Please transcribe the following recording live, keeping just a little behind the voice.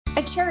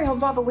Cherry Hill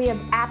Volvo, we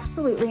have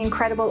absolutely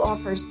incredible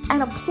offers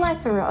and a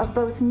plethora of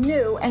both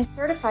new and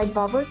certified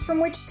Volvos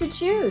from which to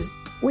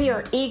choose. We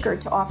are eager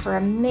to offer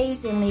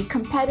amazingly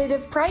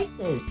competitive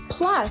prices,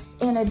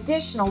 plus an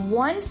additional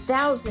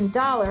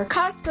 $1,000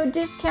 Costco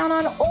discount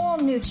on all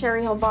new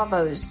Cherry Hill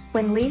Volvos.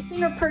 When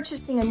leasing or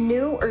purchasing a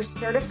new or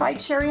certified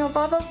Cherry Hill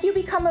Volvo, you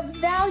become a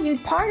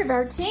valued part of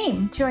our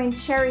team. Join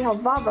Cherry Hill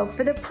Volvo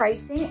for the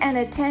pricing and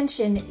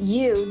attention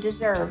you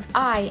deserve.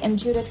 I am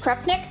Judith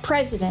Krupnick,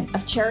 president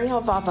of Cherry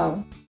Hill Volvo.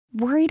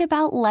 Worried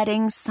about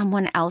letting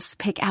someone else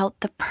pick out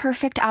the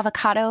perfect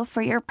avocado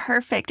for your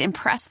perfect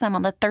impress them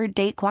on the third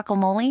date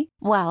guacamole?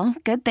 Well,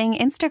 good thing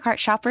Instacart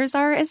shoppers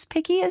are as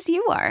picky as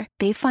you are.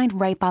 They find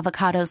ripe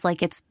avocados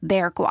like it's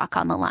their guac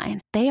on the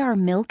line. They are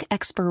milk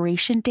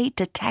expiration date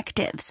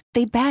detectives.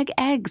 They bag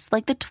eggs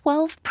like the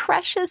 12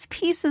 precious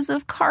pieces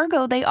of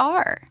cargo they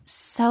are.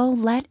 So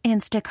let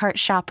Instacart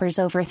shoppers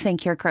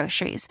overthink your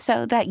groceries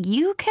so that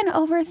you can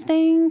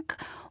overthink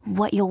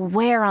what you'll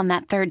wear on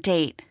that third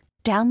date.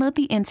 Download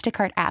the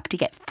Instacart app to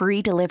get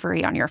free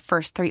delivery on your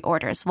first 3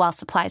 orders while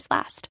supplies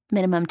last.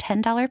 Minimum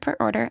 $10 per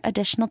order.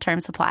 Additional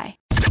terms apply.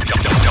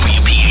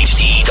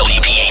 WPHT,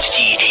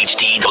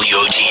 HD,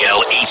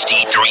 WOGL,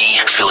 HD3,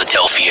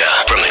 Philadelphia.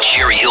 From the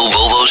Cherry Hill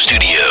Volvo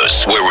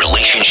Studios, where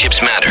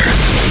relationships matter.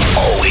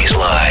 Always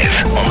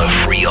live on the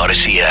free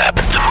Odyssey app.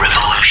 The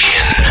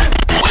revolution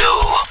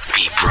will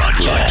be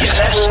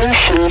broadcast.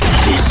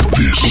 This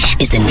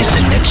is the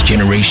next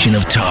generation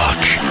of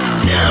talk.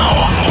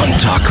 Now on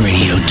Talk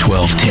Radio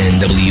 1210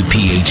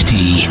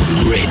 WPHT,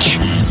 Rich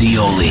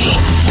Zioli.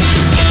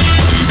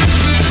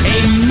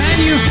 A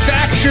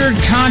manufactured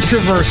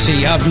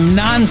controversy of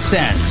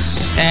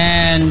nonsense.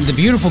 And the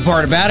beautiful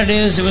part about it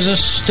is it was a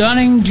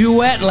stunning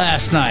duet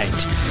last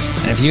night.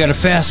 And if you got a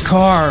fast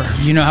car,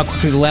 you know how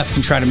quickly the left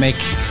can try to make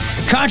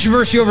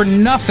controversy over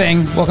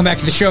nothing. Welcome back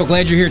to the show.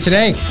 Glad you're here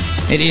today.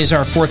 It is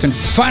our 4th and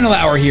final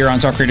hour here on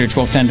Talk Radio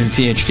 1210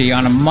 WPHT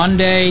on a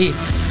Monday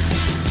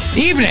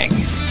evening.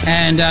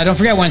 And don't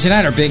forget, Wednesday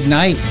night, our big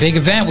night, big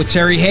event with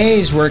Terry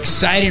Hayes. We're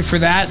excited for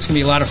that. It's going to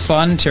be a lot of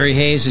fun. Terry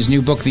Hayes, his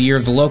new book, The Year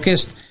of the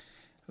Locust.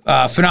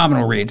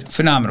 Phenomenal read.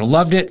 Phenomenal.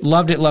 Loved it.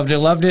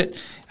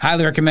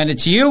 Highly recommend it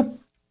to you.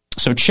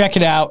 So check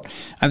it out.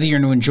 I think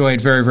you're going to enjoy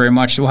it very, very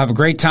much. So we'll have a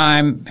great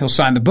time. He'll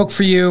sign the book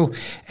for you.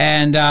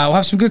 And we'll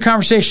have some good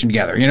conversation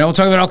together. You know, we'll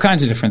talk about all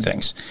kinds of different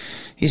things.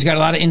 He's got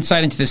a lot of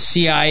insight into the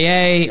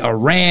CIA,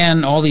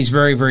 Iran, all these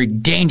very, very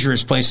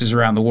dangerous places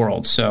around the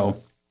world. So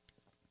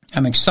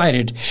I'm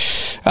excited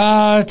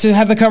to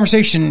have the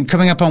conversation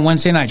coming up on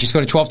Wednesday night. Just go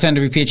to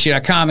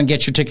 1210wphd.com and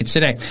get your tickets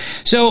today.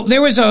 So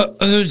there was a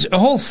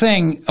whole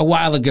thing a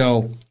while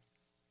ago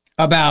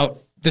about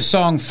the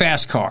song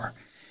Fast Car.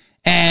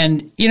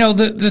 And, you know,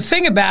 the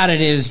thing about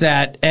it is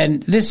that,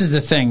 and this is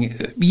the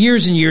thing,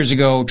 years and years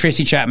ago,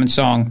 Tracy Chapman's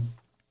song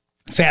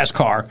Fast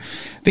Car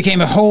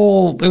became it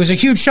was a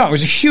huge song. It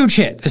was a huge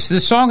hit. The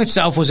song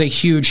itself was a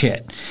huge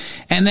hit.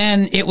 And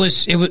then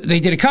they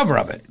did a cover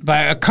of it by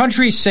a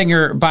country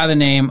singer by the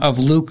name of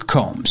Luke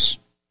Combs.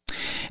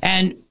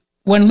 And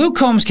when Luke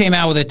Combs came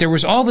out with it, there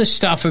was all this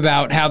stuff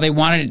about how they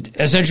wanted,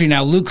 essentially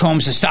now, Luke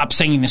Combs to stop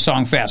singing the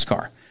song Fast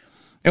Car.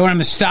 They want him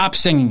to stop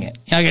singing it.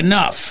 Like,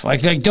 enough.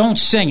 Like don't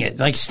sing it.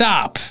 Like,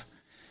 stop.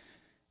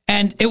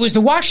 And it was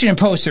the Washington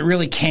Post that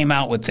really came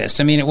out with this.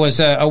 I mean, it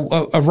was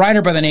a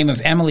writer by the name of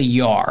Emily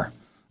Yar.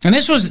 And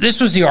this was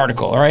the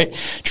article, all right?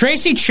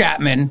 Tracy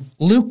Chapman,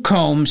 Luke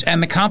Combs,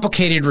 and the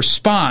complicated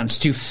response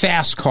to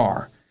Fast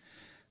Car.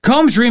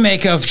 Combs'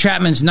 remake of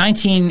Chapman's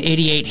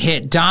 1988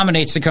 hit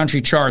dominates the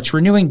country charts,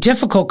 renewing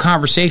difficult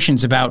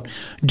conversations about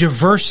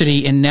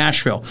diversity in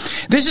Nashville.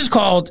 This is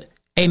called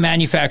a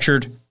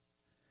manufactured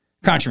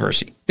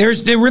controversy.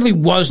 There really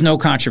was no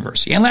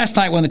controversy. And last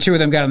night when the two of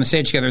them got on the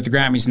stage together at the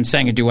Grammys and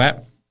sang a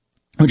duet,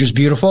 which was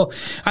beautiful,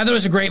 I thought it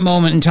was a great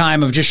moment in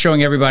time of just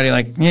showing everybody,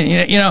 like,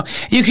 you know,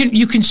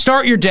 you can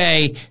start your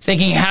day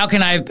thinking, how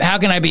can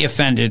I be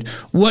offended?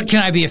 What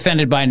can I be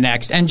offended by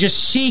next? And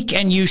just seek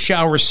and you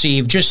shall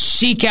receive. Just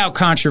seek out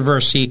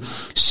controversy,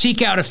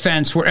 seek out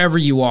offense wherever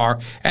you are,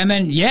 and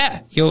then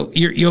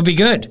you'll be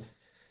good.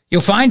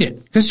 You'll find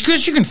it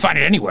because you can find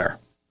it anywhere.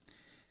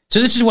 So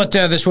this is what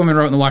this woman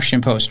wrote in the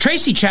Washington Post.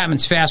 Tracy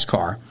Chapman's Fast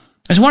Car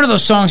is one of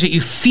those songs that you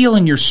feel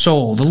in your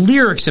soul. The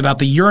lyrics about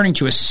the yearning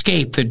to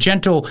escape, the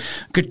gentle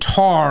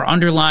guitar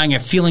underlying a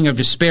feeling of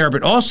despair,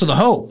 but also the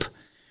hope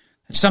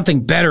that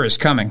something better is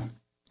coming.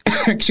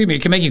 Excuse me,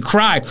 it can make you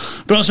cry,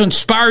 but also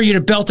inspire you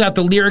to belt out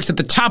the lyrics at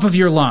the top of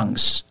your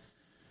lungs.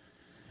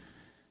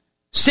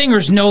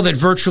 Singers know that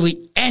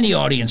virtually any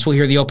audience will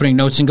hear the opening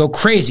notes and go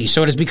crazy,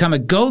 so it has become a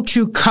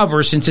go-to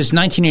cover since its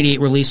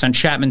 1988 release on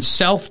Chapman's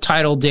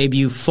self-titled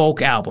debut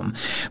folk album.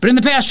 But in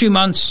the past few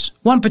months,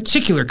 one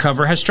particular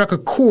cover has struck a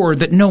chord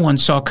that no one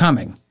saw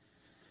coming.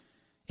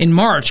 In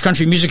March,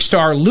 country music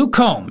star Luke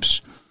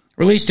Combs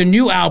released a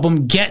new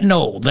album, Getting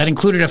Old, that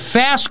included a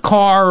Fast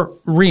Car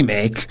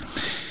remake,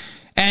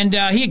 and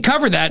he had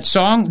covered that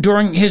song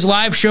during his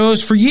live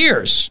shows for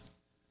years.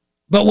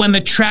 But when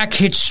the track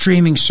hit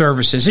streaming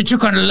services, it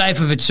took on a life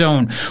of its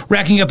own,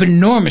 racking up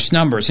enormous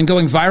numbers and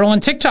going viral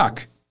on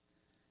TikTok.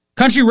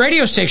 Country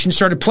radio stations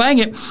started playing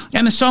it,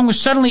 and the song was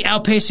suddenly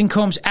outpacing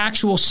Combs'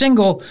 actual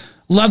single,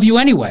 Love You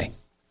Anyway.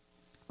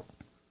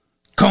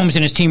 Combs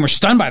and his team were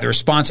stunned by the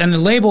response, and the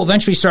label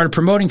eventually started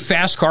promoting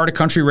Fast Car to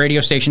country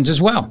radio stations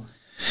as well.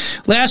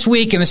 Last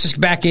week, and this is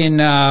back in,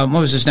 July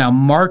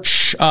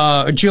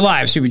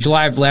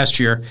of last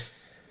year.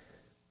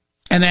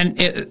 And then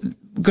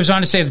it goes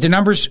on to say that the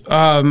numbers,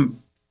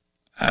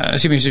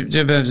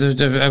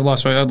 I've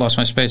lost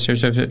my space here.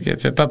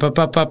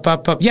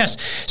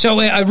 Yes. So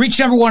it reached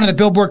number 1 on the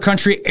Billboard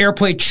Country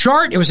Airplay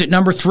chart. It was at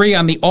number 3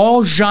 on the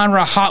All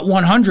Genre Hot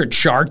 100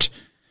 chart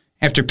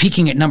after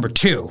peaking at number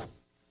 2.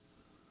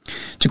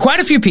 To quite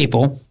a few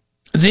people,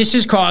 this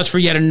is cause for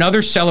yet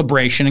another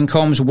celebration in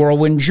Combs'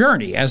 whirlwind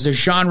journey as the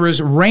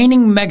genre's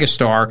reigning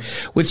megastar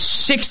with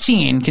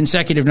 16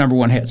 consecutive number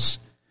 1 hits.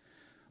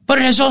 But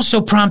it has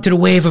also prompted a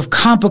wave of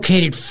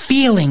complicated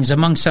feelings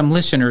among some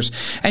listeners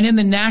and in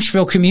the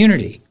Nashville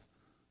community.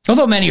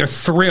 Although many are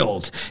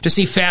thrilled to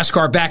see Fast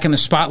Car back in the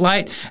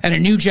spotlight and a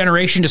new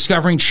generation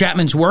discovering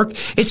Chapman's work,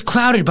 it's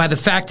clouded by the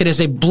fact that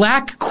as a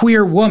black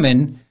queer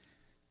woman,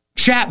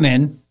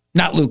 Chapman,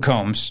 not Luke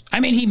Combs. I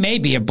mean, he may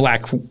be a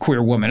black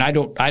queer woman. I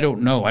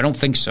don't know. I don't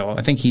think so. I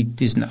don't think he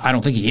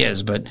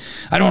is, but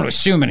I don't want to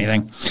assume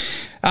anything.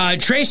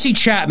 Tracy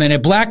Chapman, a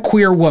black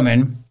queer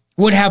woman,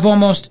 would have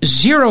almost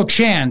zero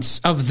chance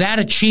of that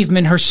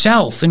achievement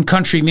herself in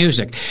country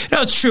music.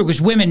 No, it's true,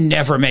 because women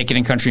never make it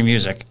in country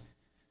music.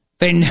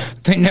 They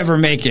never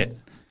make it.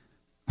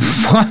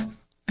 What?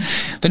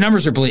 The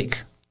numbers are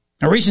bleak.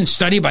 A recent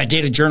study by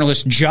data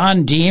journalist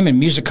John Deem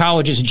and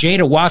musicologist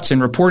Jada Watson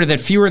reported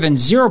that fewer than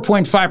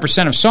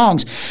 0.5% of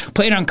songs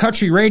played on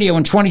country radio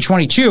in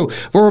 2022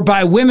 were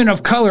by women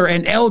of color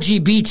and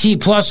LGBT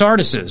plus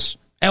artists.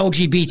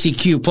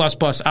 LGBTQ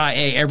plus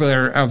IA, every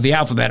letter of the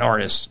alphabet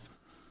artists.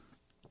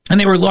 And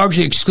they were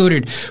largely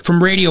excluded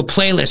from radio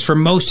playlists for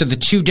most of the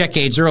 2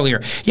 decades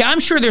earlier. Yeah, I'm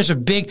sure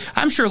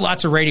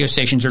lots of radio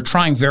stations are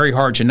trying very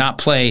hard to not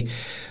play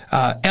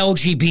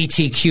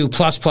LGBTQ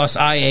plus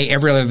IA,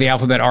 every letter of the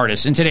alphabet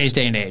artists in today's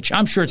day and age.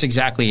 I'm sure it's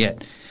exactly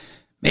it.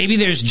 Maybe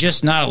there's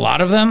just not a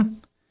lot of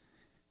them.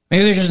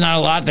 Maybe there's just not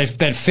a lot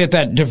that fit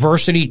that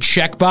diversity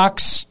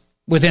checkbox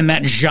within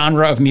that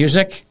genre of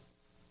music.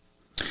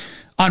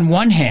 On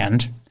one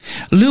hand,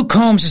 Luke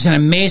Combs is an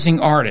amazing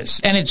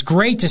artist, and it's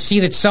great to see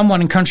that someone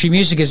in country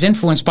music is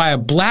influenced by a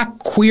black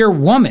queer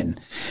woman.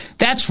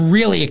 That's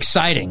really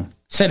exciting,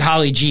 said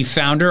Holly G.,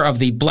 founder of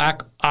the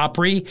Black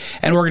Opry,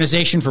 an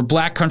organization for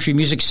black country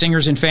music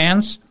singers and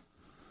fans.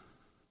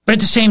 But at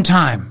the same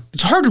time,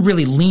 it's hard to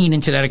really lean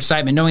into that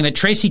excitement, knowing that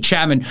Tracy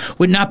Chapman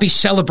would not be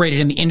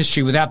celebrated in the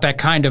industry without that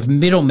kind of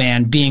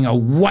middleman being a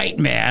white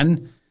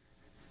man.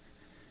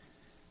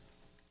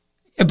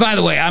 By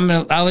the way,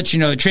 I'll let you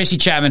know that Tracy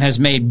Chapman has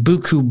made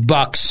buku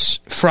bucks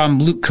from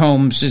Luke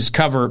Combs'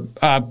 cover,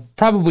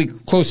 probably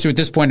close to, at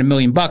this point, $1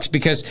 million,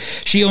 because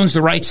she owns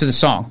the rights to the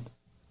song.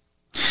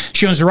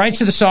 She owns the rights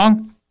to the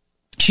song.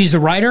 She's the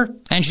writer,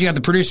 and she got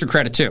the producer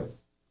credit too.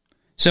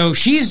 So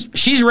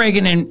she's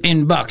raking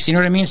in bucks, you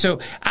know what I mean? So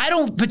I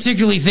don't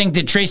particularly think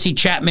that Tracy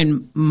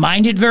Chapman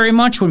minded very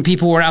much when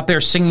people were out there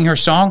singing her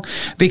song,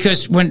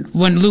 because when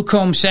Luke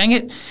Combs sang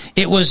it,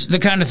 it was the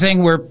kind of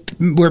thing where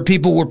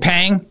people were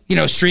paying,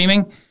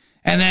 streaming,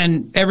 and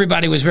then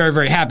everybody was very,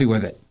 very happy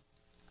with it.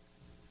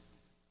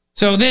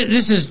 So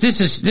this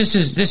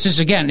is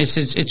again,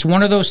 it's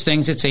one of those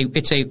things. It's a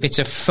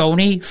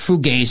phony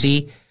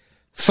fugazi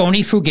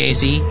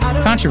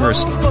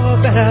controversy.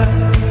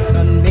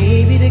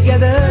 Maybe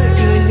together,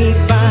 you and me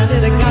find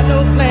it. I got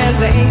no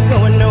plans, I ain't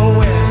going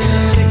nowhere.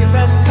 Take your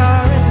best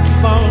car and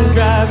keep on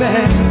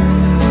driving.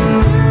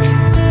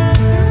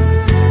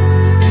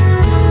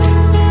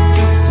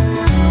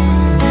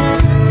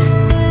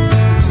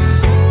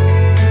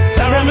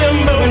 So I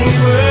remember when we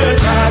were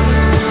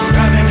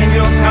driving in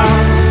your car.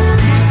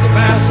 Streets so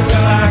fast, I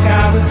felt like I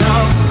was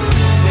gone.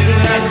 City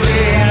lights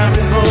way out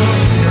the road.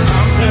 Your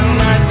arms and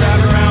lights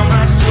wrapped around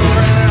my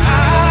shoulder, and I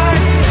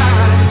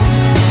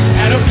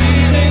had a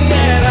feeling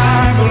that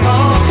I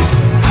belong.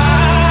 I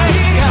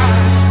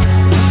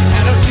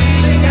had a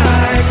feeling I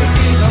could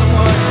be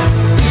someone.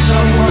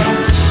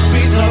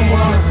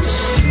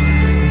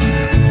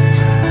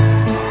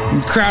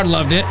 The crowd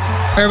loved it.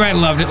 Everybody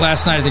loved it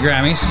last night at the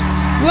Grammys.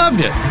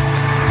 Loved it.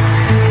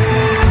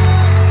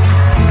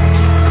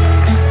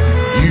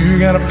 You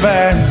got a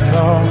fast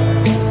car.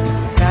 It's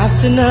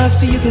fast enough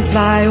so you can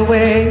fly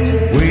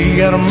away. We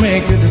gotta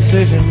make a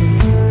decision.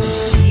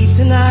 Leave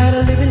tonight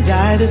or live and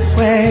die this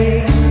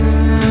way.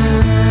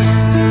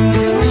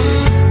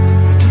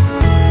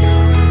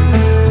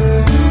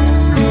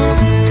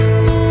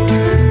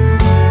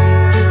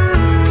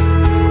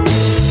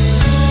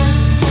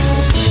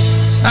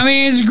 I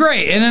mean, it's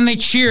great. And then they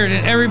cheered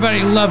and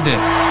everybody loved it.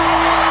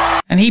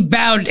 And he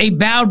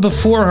bowed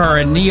before her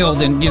and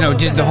kneeled and,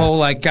 did the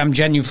whole, I'm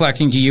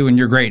genuflecting to you and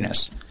your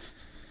greatness.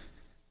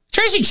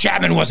 Tracy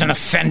Chapman wasn't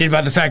offended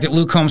by the fact that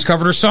Luke Combs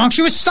covered her song.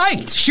 She was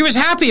psyched. She was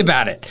happy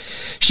about it.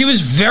 She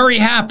was very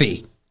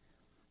happy.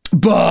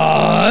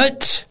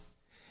 But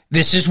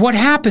This is what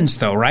happens,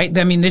 though, right?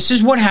 I mean, this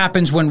is what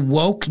happens when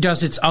woke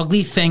does its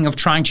ugly thing of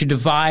trying to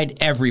divide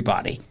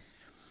everybody.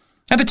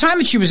 At the time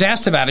that she was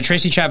asked about it,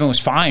 Tracy Chapman was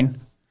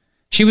fine.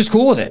 She was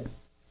cool with it.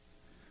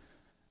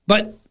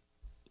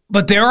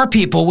 But there are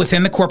people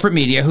within the corporate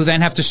media who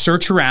then have to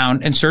search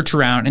around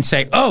and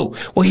say, oh,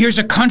 well, here's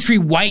a country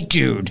white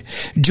dude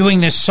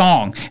doing this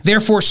song.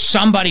 Therefore,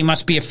 somebody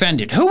must be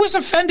offended. Who was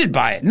offended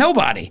by it?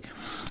 Nobody.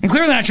 And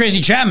clearly not Tracy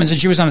Chapman, since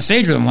she was on the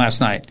stage with him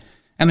last night.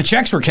 And the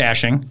checks were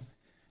cashing.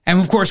 And,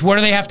 of course, what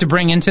do they have to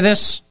bring into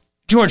this?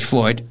 George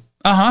Floyd.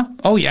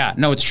 Oh, yeah.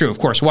 No, it's true. Of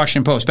course.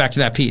 Washington Post. Back to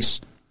that piece.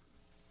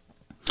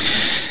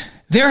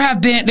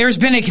 There's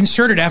been a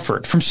concerted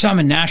effort from some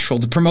in Nashville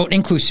to promote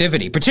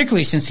inclusivity,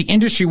 particularly since the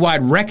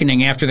industry-wide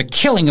reckoning after the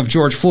killing of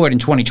George Floyd in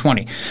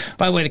 2020.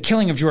 By the way, the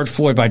killing of George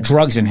Floyd by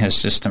drugs in his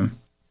system.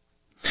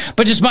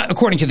 But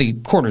according to the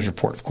coroner's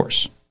report, of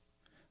course.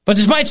 But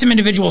despite some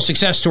individual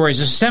success stories,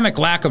 a systemic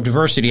lack of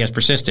diversity has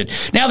persisted.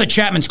 Now that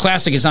Chapman's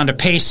classic is on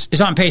pace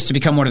to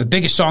become one of the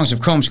biggest songs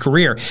of Combs'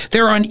 career,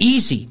 there are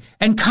uneasy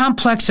and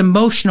complex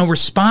emotional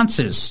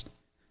responses.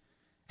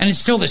 And it's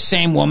still the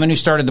same woman who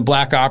started the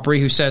Black Opry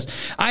who says,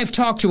 I've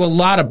talked to a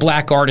lot of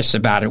black artists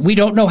about it. We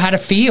don't know how to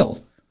feel.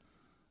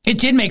 It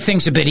did make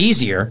things a bit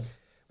easier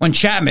when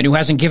Chapman, who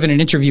hasn't given an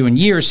interview in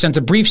years, sent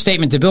a brief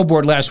statement to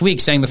Billboard last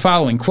week saying the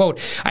following, quote,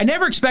 I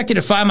never expected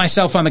to find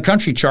myself on the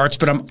country charts,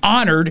 but I'm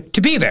honored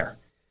to be there.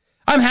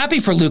 I'm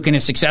happy for Luke and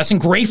his success and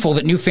grateful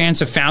that new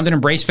fans have found and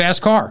embraced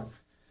Fast Car.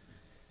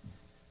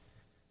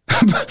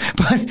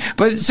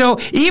 but so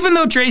even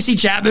though Tracy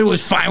Chapman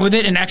was fine with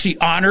it and actually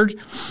honored,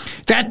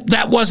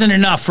 that wasn't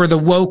enough for the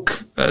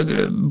woke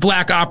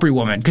Black Opry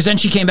woman, because then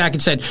she came back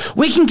and said,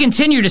 we can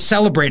continue to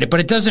celebrate it, but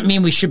it doesn't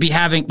mean we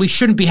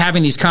shouldn't be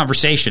having these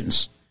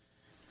conversations.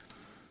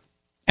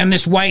 And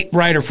this white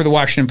writer for the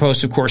Washington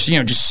Post, of course,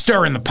 just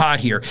stirring the pot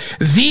here.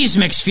 These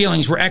mixed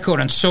feelings were echoed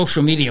on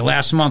social media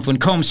last month when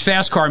Combs'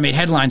 Fast Car made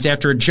headlines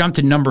after it jumped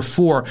to number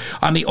 4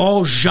 on the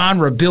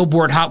all-genre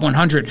Billboard Hot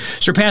 100,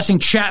 surpassing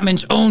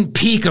Chapman's own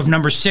peak of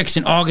number 6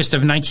 in August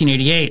of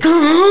 1988.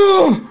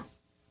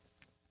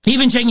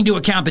 Even taking into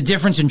account the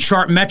difference in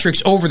chart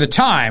metrics over the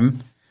time,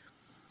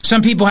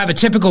 some people have a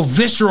typical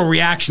visceral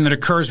reaction that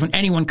occurs when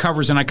anyone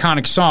covers an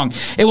iconic song.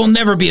 It will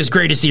never be as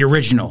great as the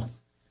original.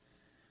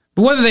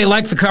 But whether they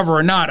like the cover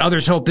or not,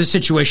 others hope this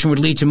situation would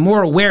lead to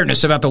more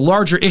awareness about the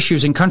larger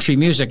issues in country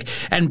music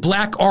and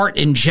black art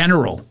in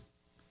general.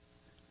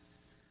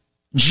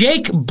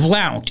 Jake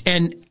Blount,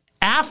 an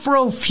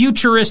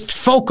Afrofuturist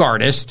folk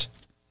artist.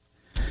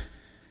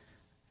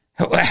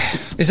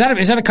 Is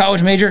that a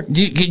college major?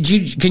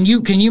 Can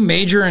you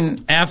major in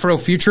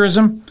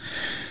Afrofuturism?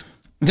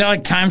 Is that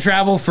like time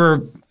travel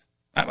for?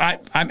 I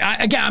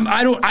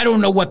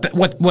don't know what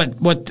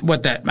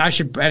that I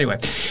should anyway.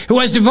 Who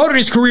has devoted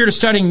his career to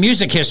studying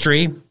music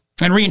history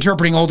and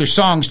reinterpreting older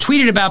songs,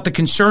 tweeted about the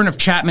concern of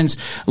Chapman's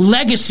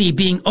legacy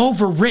being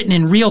overwritten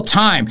in real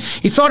time.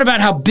 He thought about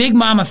how Big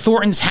Mama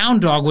Thornton's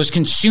Hound Dog was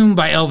consumed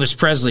by Elvis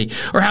Presley,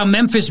 or how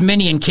Memphis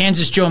Minnie and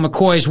Kansas Joe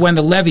McCoy's When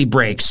the Levee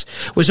Breaks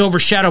was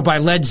overshadowed by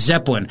Led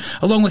Zeppelin,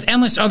 along with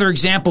endless other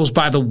examples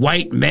by the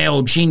white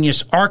male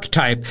genius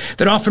archetype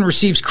that often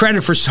receives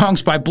credit for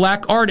songs by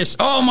black artists.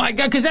 Oh my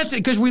God,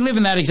 because we live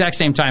in that exact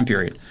same time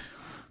period.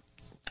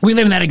 We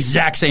live in that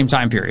exact same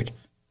time period.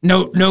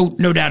 No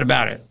doubt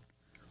about it.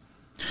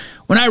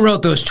 When I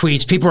wrote those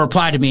tweets, people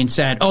replied to me and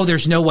said, oh,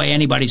 there's no way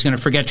anybody's going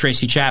to forget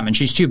Tracy Chapman.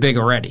 She's too big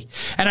already.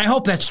 And I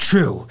hope that's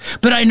true.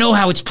 But I know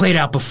how it's played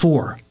out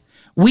before.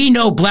 We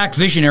know black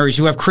visionaries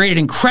who have created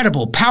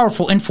incredible,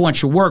 powerful,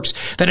 influential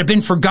works that have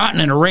been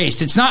forgotten and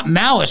erased. It's not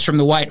malice from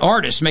the white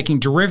artists making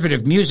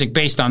derivative music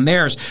based on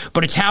theirs,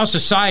 but it's how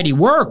society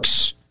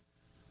works.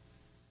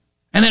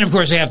 And then, of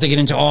course, they have to get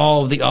into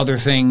all of the other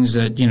things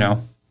that,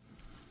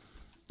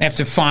 they have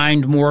to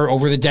find more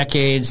over the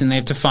decades, and they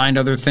have to find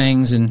other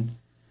things. And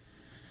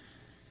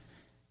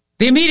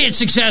the immediate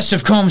success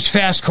of Combs'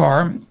 Fast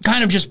Car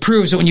kind of just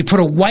proves that when you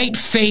put a white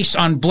face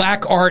on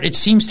black art, it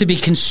seems to be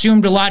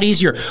consumed a lot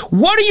easier.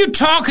 What are you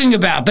talking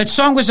about? That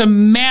song was a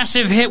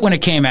massive hit when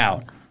it came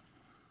out.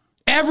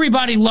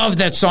 Everybody loved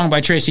that song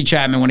by Tracy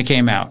Chapman when it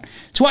came out.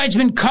 That's why it's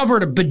been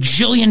covered a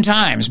bajillion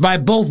times by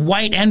both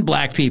white and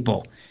black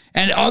people,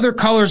 and other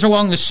colors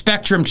along the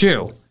spectrum,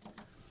 too.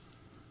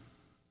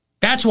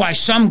 That's why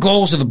some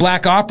goals of the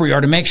Black Opry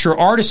are to make sure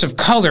artists of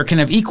color can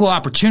have equal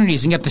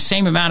opportunities and get the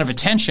same amount of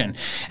attention,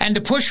 and to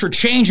push for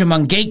change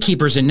among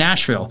gatekeepers in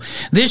Nashville.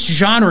 This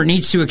genre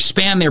needs to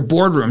expand their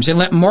boardrooms and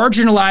let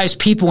marginalized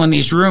people in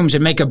these rooms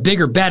and make a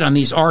bigger bet on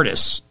these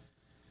artists.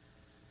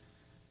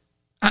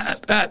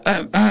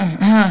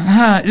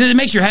 It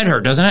makes your head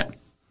hurt, doesn't it?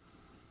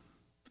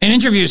 In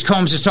interviews,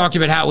 Combs has talked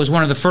about how it was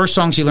one of the first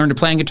songs he learned to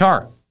play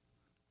guitar.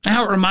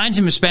 How it reminds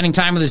him of spending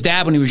time with his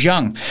dad when he was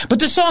young. But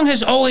the song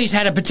has always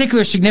had a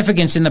particular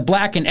significance in the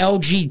black and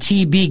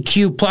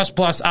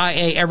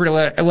LGBTQ++IA every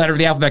letter of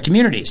the alphabet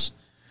communities.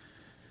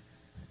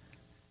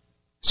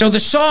 So the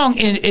song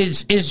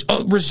is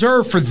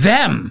reserved for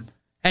them,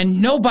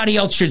 and nobody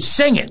else should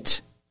sing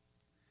it.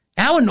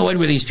 How annoyed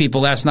were these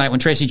people last night when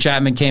Tracy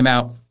Chapman came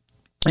out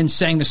and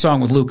sang the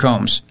song with Luke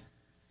Combs.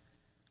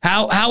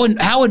 How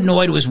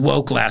annoyed was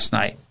woke last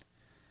night?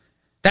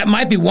 That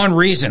might be one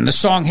reason the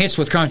song hits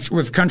with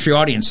country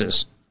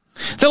audiences.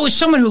 Though as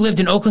someone who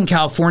lived in Oakland,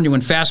 California when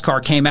Fast Car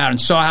came out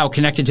and saw how it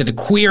connected to the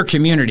queer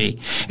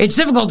community, it's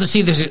difficult to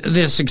see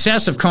the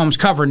success of Combs'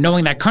 cover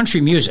knowing that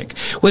country music,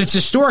 with its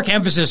historic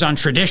emphasis on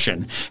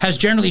tradition, has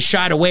generally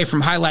shied away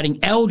from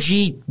highlighting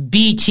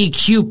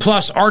LGBTQ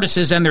plus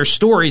artists and their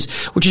stories,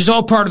 which is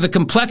all part of the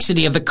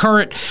complexity of the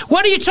current.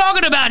 What are you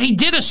talking about? He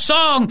did a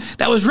song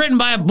that was written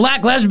by a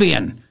black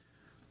lesbian.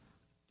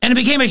 And it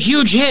became a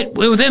huge hit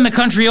within the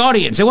country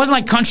audience. It wasn't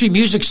like country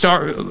music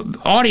star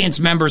audience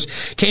members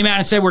came out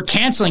and said, "We're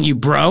canceling you,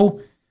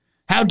 bro.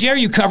 How dare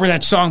you cover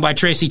that song by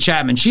Tracy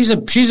Chapman? She's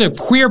a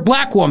queer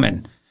black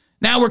woman.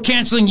 Now we're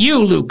canceling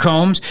you, Luke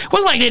Combs." It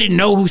wasn't like they didn't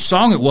know whose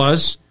song it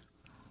was.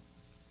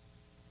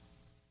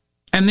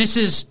 And this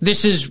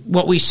is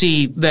what we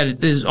see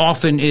that is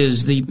often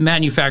is the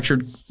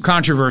manufactured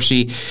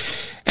controversy.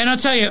 And I'll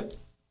tell you,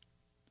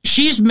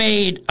 she's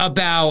made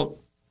about,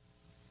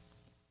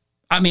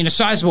 a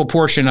sizable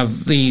portion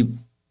of the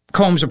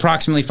Combs'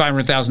 approximately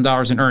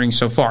 $500,000 in earnings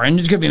so far. And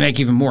it's going to make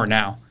even more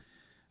now.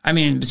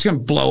 It's going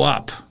to blow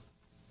up.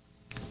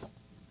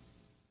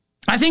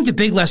 I think the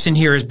big lesson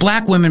here is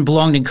black women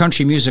belonged in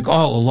country music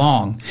all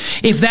along.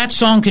 If that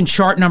song can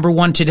chart number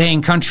one today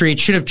in country, it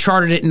should have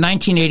charted it in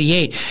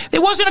 1988.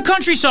 It wasn't a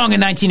country song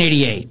in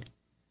 1988.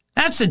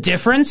 That's the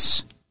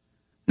difference.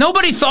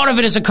 Nobody thought of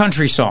it as a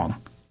country song.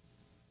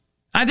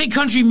 I think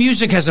country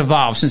music has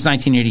evolved since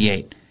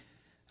 1988.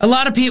 A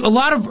lot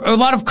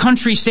of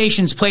country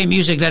stations play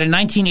music that in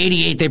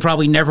 1988 they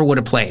probably never would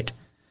have played.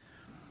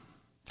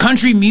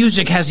 Country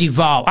music has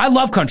evolved. I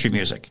love country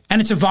music,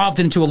 and it's evolved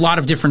into a lot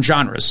of different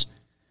genres.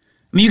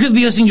 You could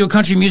be listening to a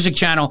country music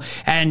channel,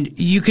 and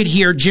you could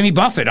hear Jimmy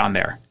Buffett on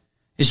there.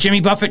 Is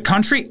Jimmy Buffett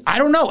country? I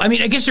don't know. I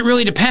guess it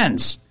really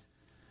depends.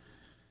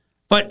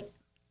 But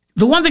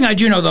the one thing I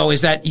do know, though,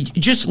 is that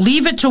just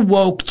leave it to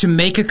woke to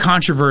make a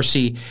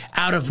controversy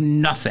out of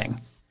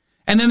nothing.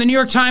 And then the New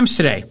York Times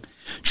today,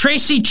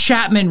 Tracy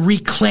Chapman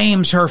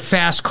reclaims her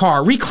fast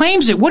car.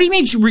 Reclaims it? What do you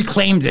mean she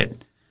reclaimed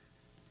it?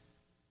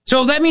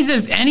 So that means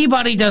if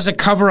anybody does a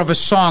cover of a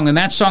song and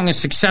that song is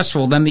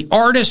successful, then the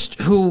artist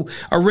who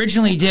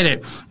originally did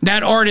it,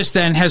 that artist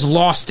then has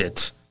lost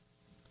it.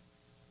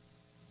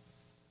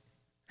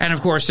 And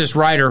of course, this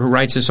writer who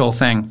writes this whole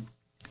thing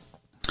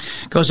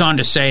goes on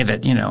to say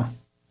that,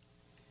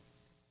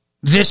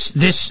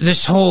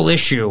 this whole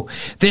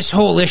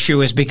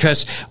issue is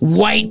because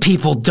white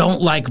people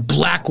don't like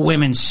black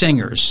women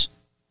singers.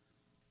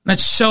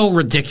 That's so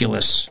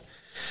ridiculous.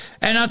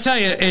 And I'll tell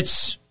you,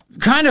 it's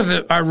kind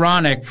of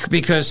ironic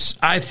because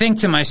I think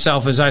to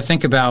myself as I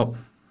think about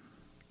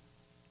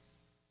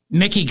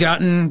Mickey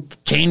Gutton,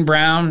 Kane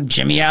Brown,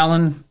 Jimmy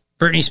Allen,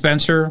 Brittany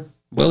Spencer,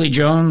 Willie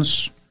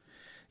Jones.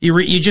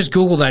 You just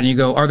Google that and you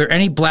go, are there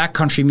any black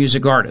country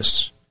music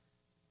artists?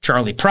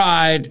 Charlie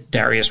Pride,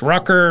 Darius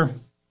Rucker.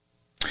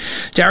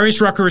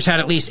 Darius Rucker has had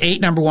at least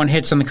 8 number one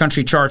hits on the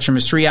country charts from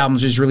his 3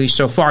 albums he's released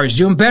so far. He's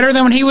doing better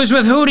than when he was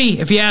with Hootie,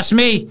 if you ask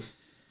me.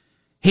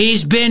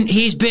 He's doing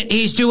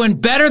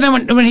better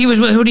than when he was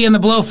with Hootie and the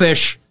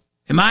Blowfish,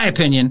 in my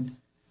opinion.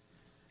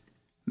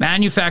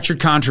 Manufactured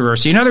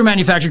controversy. Another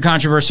manufactured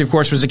controversy, of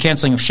course, was the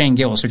canceling of Shane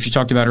Gillis, which we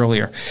talked about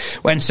earlier,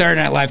 when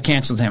Saturday Night Live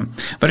canceled him.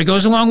 But it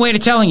goes a long way to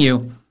telling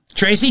you,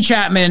 Tracy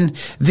Chapman,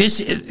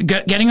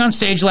 getting on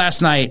stage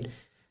last night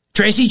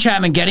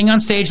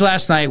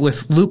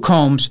with Luke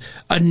Combs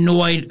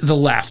annoyed the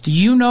left.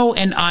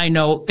 And I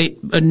know it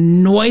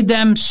annoyed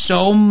them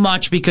so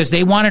much because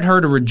they wanted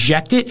her to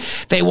reject it.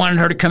 They wanted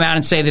her to come out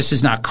and say this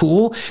is not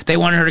cool. They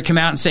wanted her to come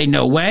out and say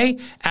no way,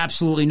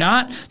 absolutely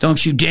not.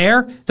 Don't you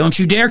dare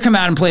come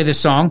out and play this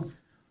song.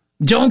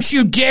 Don't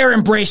you dare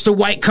embrace the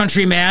white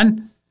country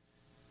man.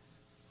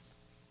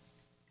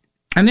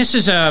 And this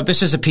is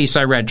a piece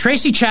I read.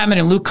 Tracy Chapman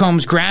and Luke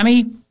Combs'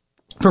 Grammy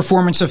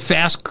performance of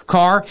Fast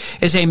Car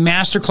is a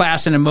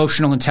masterclass in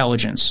emotional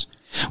intelligence.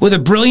 With a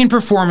brilliant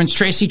performance,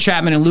 Tracy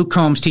Chapman and Luke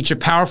Combs teach a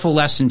powerful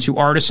lesson to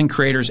artists and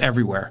creators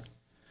everywhere.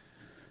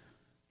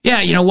 Yeah,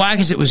 you know why?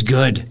 Because it was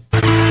good.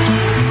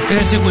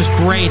 Because it was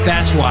great,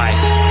 that's why.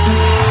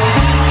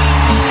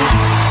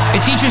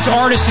 It teaches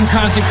artists and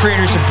content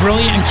creators a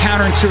brilliant and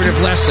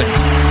counterintuitive lesson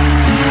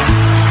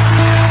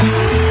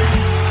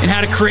in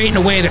how to create in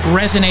a way that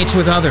resonates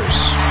with others.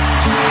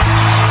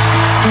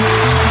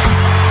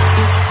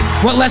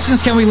 What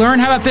lessons can we learn?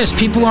 How about this?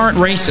 People aren't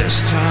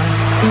racist.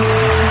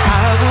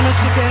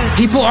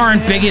 People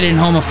aren't bigoted and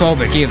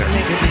homophobic either.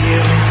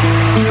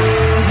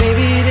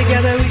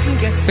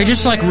 They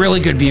just like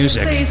really good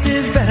music.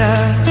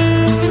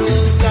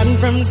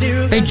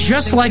 They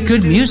just like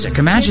good music.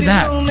 Imagine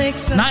that.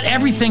 Not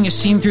everything is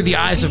seen through the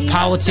eyes of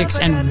politics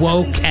and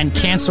woke and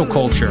cancel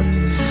culture.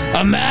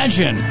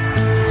 Imagine.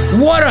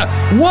 What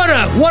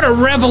a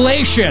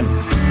revelation.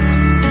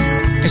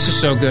 This is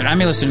so good. I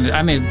may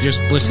just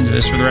listen to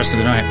this for the rest of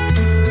the night.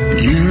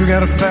 You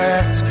got a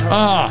fast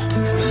car.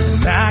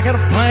 I got a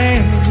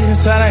plan.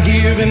 Inside of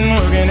here, been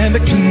working at the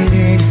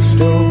convenience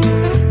store.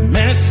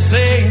 managed to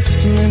save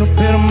just a little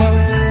bit of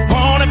money.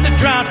 Won't have to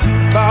drive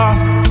too far,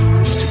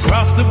 just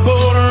across the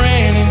border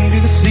and into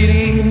the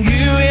city. And you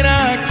and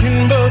I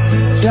can both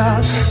get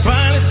jobs.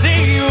 Finally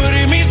see what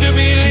it means to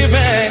be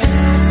living.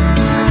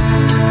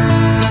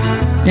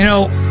 You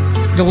know,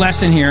 the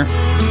lesson here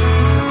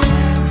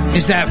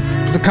is that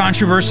the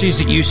controversies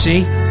that you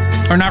see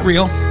are not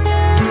real.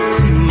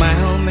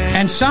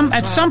 And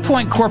at some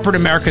point, corporate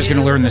America is going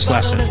to learn this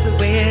lesson.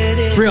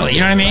 Really, you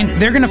know what I mean?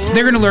 They're going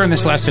to learn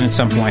this lesson at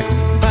some point.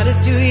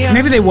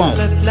 Maybe they won't.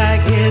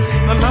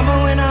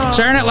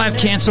 Saturday Night Live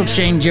canceled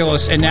Shane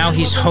Gillis, and now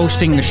he's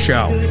hosting the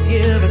show.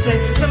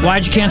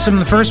 Why'd you cancel him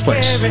in the first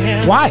place?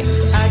 Why?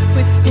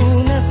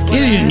 You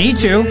didn't need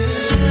to.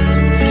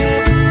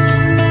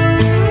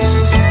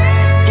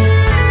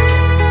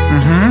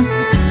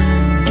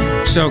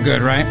 So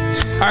good, right?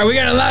 All right, we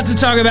got a lot to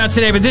talk about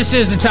today, but this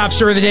is the top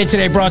story of the day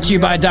today, brought to you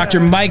by Dr.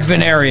 Mike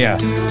Veneria.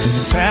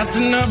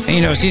 And he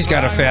knows he's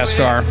got a fast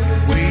car.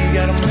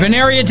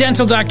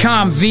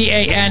 VeneriaDental.com,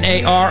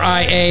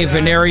 VANARIA,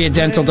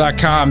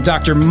 VeneriaDental.com.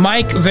 Dr.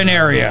 Mike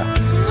Veneria.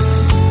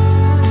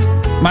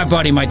 My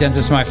buddy, my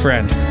dentist, my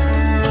friend.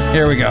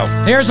 Here we go.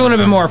 Here's a little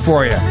bit more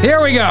for you.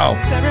 Here we go.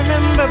 I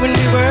remember when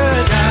we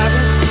were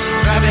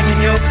driving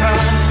in your car.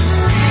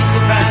 Streets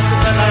were fast, it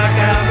felt like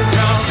I was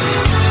gone.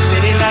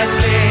 City lights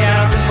lay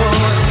out before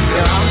us.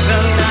 Your arms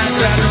felt nice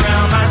wrapped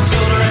around my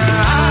shoulder.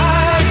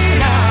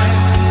 And I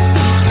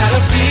had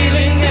a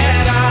feeling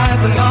that I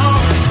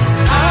belonged.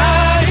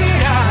 I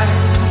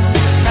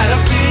had a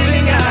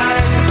feeling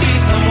I could be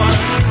someone,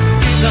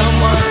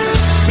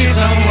 be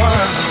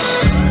someone.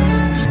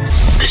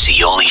 The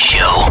Zioli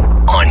Show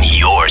on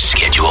your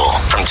schedule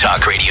from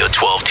Talk Radio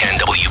 1210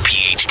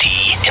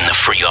 WPHT in the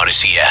free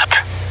Odyssey app.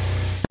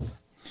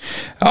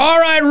 All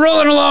right,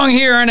 rolling along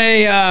here on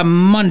a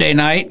Monday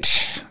night.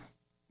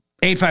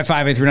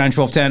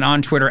 855-839-1210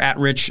 on Twitter at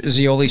Rich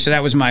Zioli. So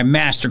that was my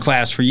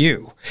masterclass for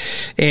you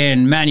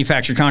in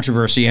manufactured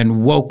controversy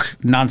and woke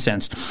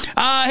nonsense.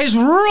 His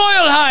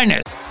Royal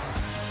Highness.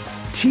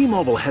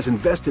 T-Mobile has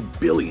invested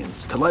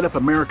billions to light up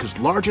America's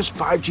largest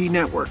 5G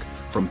network,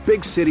 from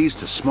big cities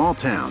to small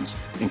towns,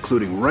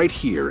 including right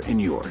here in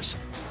yours.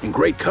 And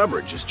great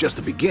coverage is just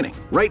the beginning.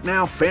 Right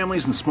now,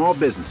 families and small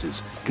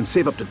businesses can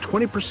save up to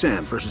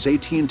 20% versus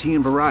AT&T and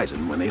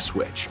Verizon when they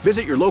switch.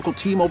 Visit your local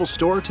T-Mobile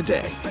store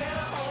today.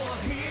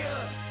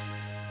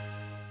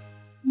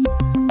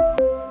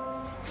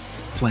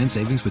 Plan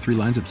savings with 3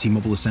 lines of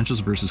T-Mobile Essentials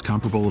versus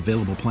comparable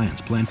available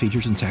plans. Plan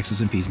features and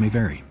taxes and fees may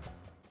vary.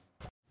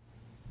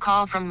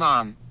 Call from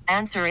mom.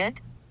 Answer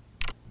it.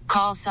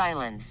 Call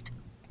silenced.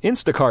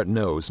 Instacart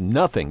knows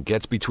nothing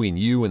gets between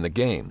you and the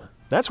game.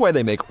 That's why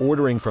they make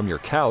ordering from your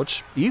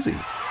couch easy.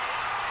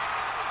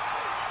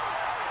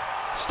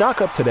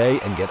 Stock up today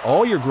and get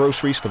all your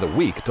groceries for the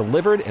week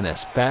delivered in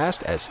as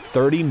fast as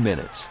 30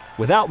 minutes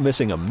without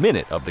missing a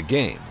minute of the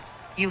game.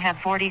 You have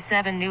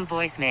 47 new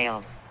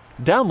voicemails.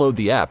 Download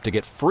the app to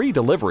get free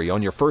delivery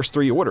on your first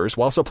 3 orders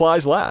while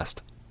supplies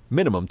last.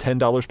 Minimum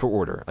 $10 per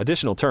order.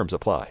 Additional terms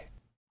apply.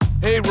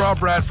 Hey, Rob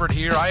Bradford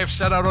here. I have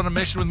set out on a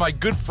mission with my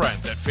good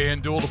friends at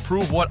FanDuel to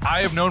prove what I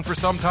have known for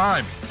some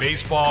time.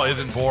 Baseball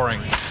isn't boring.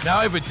 Now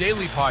I have a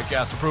daily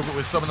podcast to prove it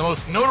with some of the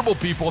most notable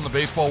people in the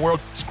baseball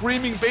world,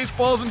 screaming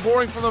baseball isn't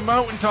boring from the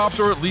mountaintops,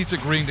 or at least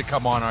agreeing to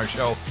come on our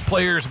show.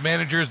 Players,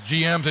 managers,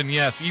 GMs, and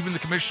yes, even the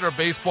commissioner of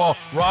baseball,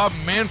 Rob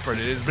Manfred.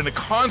 It has been a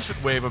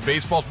constant wave of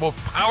baseball's most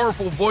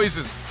powerful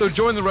voices. So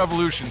join the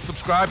revolution.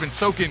 Subscribe and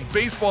soak in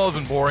Baseball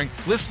Isn't Boring.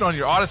 Listen on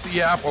your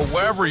Odyssey app or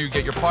wherever you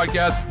get your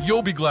podcasts.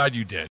 You'll be glad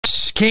you did.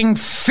 King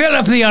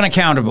Philip the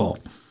Unaccountable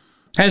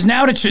has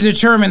now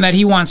determined that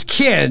he wants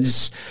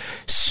kids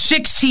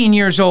 16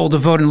 years old to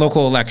vote in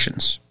local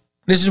elections.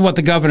 This is what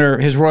the governor,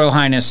 His Royal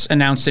Highness,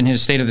 announced in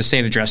his State of the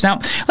State address. Now,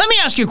 let me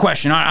ask you a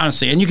question,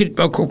 honestly, and you could,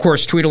 of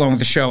course, tweet along with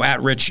the show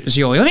at Rich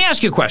Zioli. Let me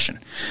ask you a question.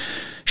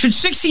 Should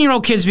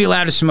 16-year-old kids be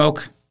allowed to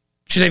smoke?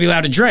 Should they be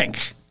allowed to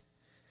drink?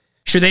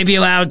 Should they be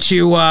allowed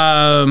to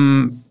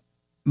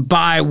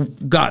buy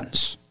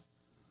guns?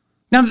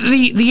 Now,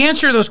 the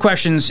answer to those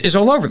questions is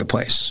all over the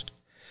place.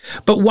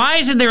 But why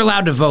isn't they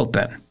allowed to vote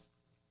then?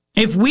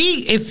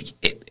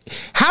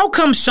 How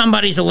come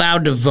somebody's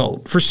allowed to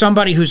vote for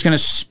somebody who's going to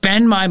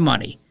spend my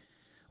money,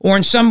 or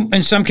in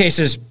some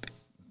cases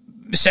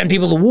send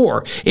people to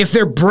war, if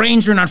their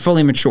brains are not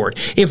fully matured?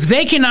 If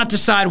they cannot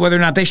decide whether or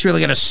not they should really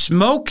get a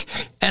smoke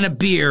and a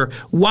beer,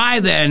 why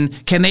then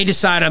can they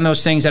decide on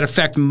those things that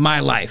affect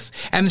my life?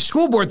 And the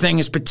school board thing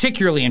is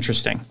particularly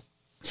interesting.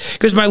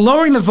 Because by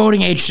lowering the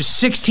voting age to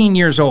 16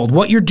 years old,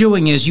 what you're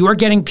doing is you are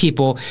getting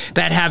people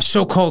that have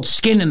so-called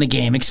skin in the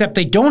game, except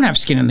they don't have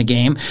skin in the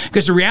game,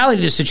 because the reality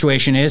of the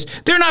situation is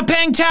they're not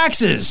paying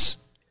taxes.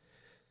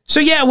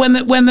 So yeah, when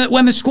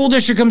the school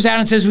district comes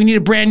out and says we need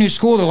a brand new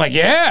school, they're like,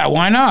 yeah,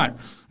 why not?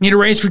 Need a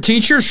raise for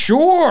teachers?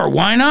 Sure,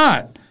 why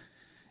not?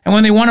 And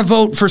when they want to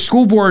vote for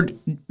school board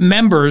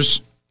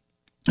members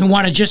who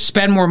want to just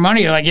spend more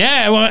money, they're like,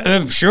 yeah,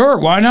 well, sure,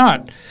 why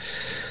not?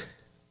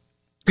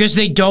 Because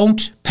they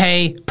don't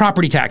pay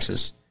property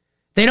taxes.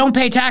 They don't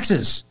pay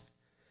taxes.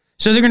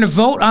 So they're going to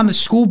vote on the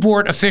school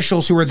board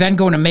officials who are then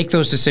going to make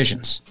those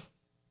decisions.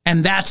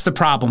 And that's the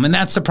problem. And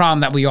that's the problem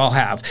that we all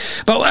have.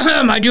 But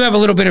I do have a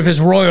little bit of His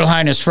Royal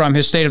Highness from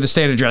his State of the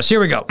State address. Here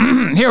we go.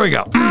 Here we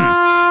go.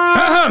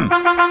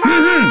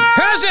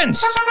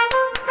 Peasants,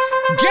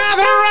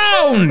 gather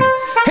around.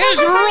 His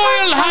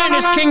Royal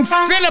Highness King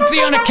Philip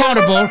the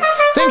Unaccountable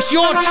thinks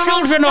your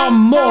children are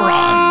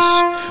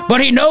morons.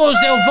 But he knows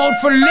they'll vote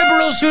for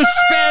liberals who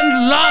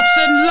spend lots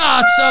and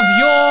lots of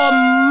your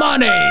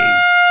money.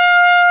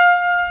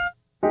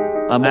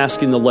 I'm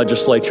asking the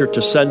legislature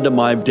to send to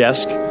my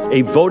desk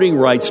a voting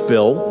rights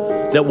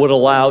bill that would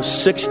allow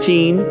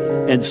 16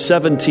 and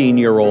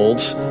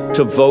 17-year-olds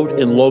to vote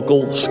in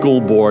local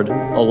school board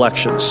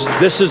elections.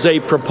 This is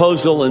a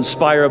proposal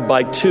inspired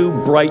by two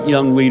bright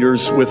young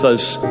leaders with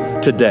us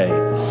today,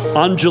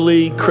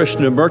 Anjali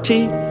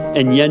Krishnamurti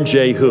and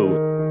Yenjae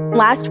Hu.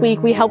 Last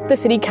week, we helped the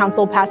City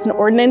Council pass an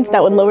ordinance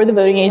that would lower the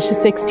voting age to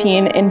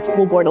 16 in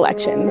school board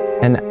elections.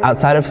 And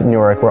outside of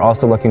Newark, we're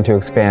also looking to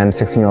expand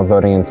 16-year-old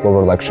voting in school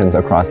board elections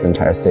across the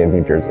entire state of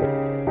New Jersey.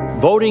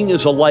 Voting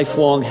is a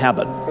lifelong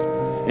habit,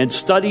 and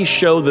studies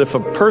show that if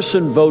a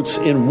person votes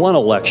in one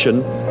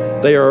election,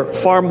 they are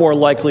far more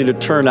likely to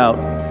turn out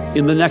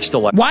in the next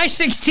election. Why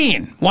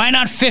 16? Why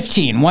not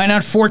 15? Why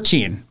not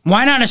 14?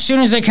 Why not as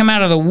soon as they come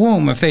out of the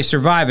womb if they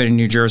survive it in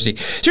New Jersey?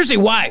 Seriously,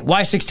 why?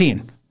 Why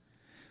 16?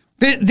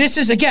 This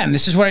is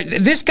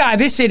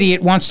this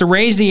idiot wants to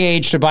raise the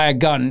age to buy a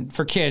gun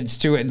for kids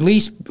to at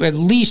least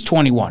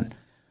 21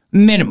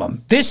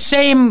 minimum. This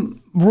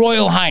same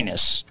Royal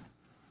Highness,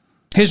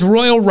 His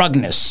Royal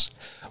Rugness,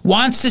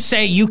 wants to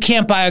say you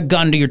can't buy a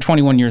gun till you're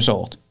 21 years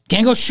old.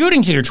 Can't go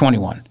shooting till you're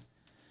 21.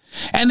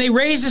 And they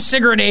raised the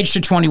cigarette age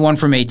to 21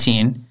 from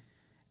 18.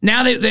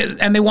 Now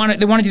they want to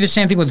do the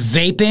same thing with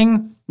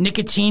vaping,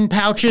 nicotine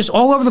pouches,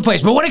 all over the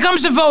place. But when it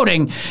comes to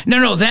voting,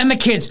 then the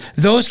kids,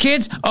 those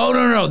kids,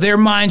 their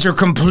minds are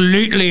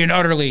completely and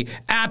utterly,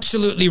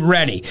 absolutely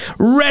ready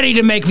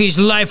to make these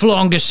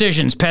lifelong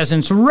decisions.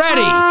 Peasants,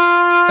 ready.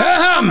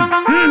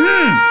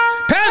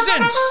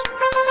 Peasants,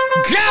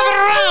 gather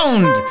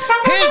around.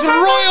 His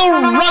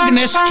Royal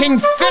Rugness, King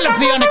Philip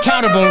the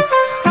Unaccountable,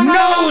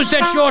 knows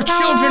that your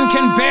children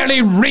can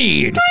barely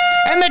read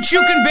and that you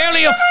can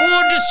barely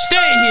afford to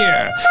stay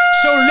here.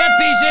 So let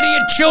these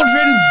idiot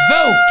children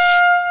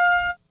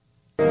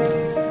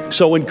vote.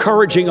 So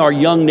encouraging our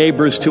young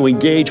neighbors to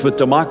engage with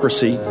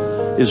democracy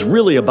is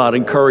really about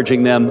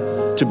encouraging them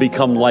to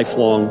become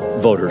lifelong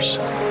voters.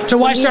 So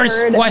why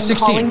 16?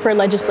 Calling for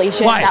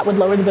legislation that would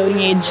lower the voting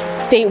age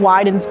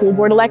statewide in school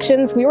board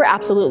elections. We were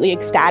absolutely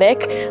ecstatic.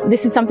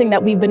 This is something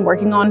that we've been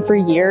working on for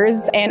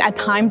years, and at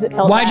times it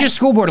felt Why just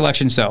school board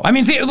elections, though? I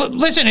mean,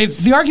 listen, if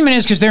the argument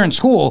is because they're in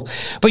school,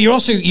 but you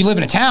live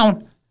in a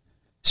town,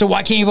 so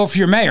why can't you vote for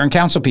your mayor and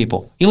council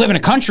people? You live in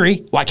a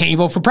country, why can't you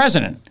vote for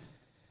president?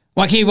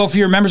 Why can't you vote for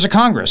your members of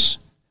Congress?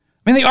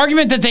 I mean, the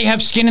argument that they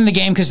have skin in the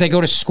game because they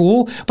go to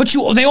school, but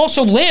they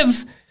also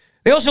live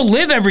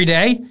every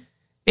day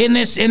in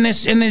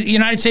the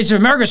United States of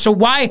America. So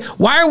why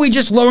are we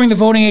just lowering the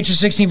voting age to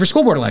 16 for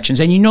school board elections?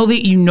 And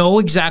you know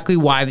exactly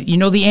why. You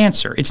know the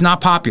answer. It's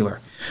not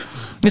popular.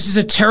 This is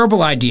a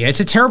terrible idea. It's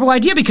a terrible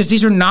idea because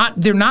they're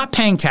not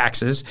paying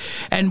taxes.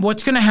 And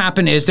what's going to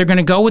happen is they're going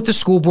to go with the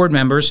school board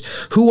members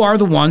who are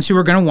the ones who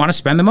are going to want to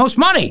spend the most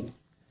money.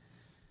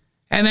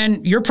 And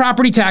then your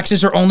property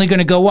taxes are only going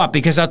to go up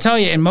because I'll tell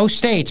you, in most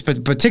states,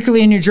 but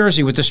particularly in New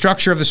Jersey, with the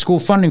structure of the school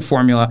funding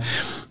formula,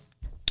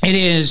 it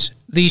is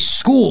the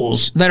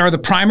schools that are the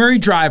primary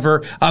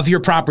driver of your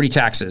property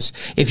taxes.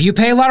 If you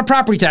pay a lot of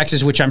property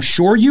taxes, which I'm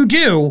sure you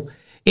do,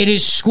 it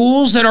is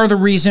schools that are the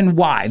reason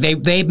why.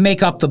 They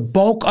make up the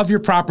bulk of your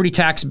property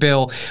tax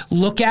bill.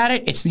 Look at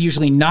it. It's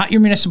usually not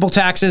your municipal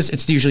taxes.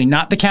 It's usually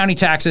not the county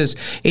taxes.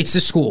 It's the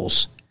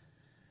schools.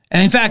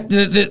 And in fact,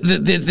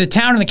 the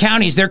town and the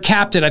counties, they're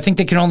capped at, I think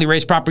they can only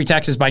raise property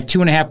taxes by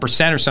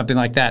 2.5% or something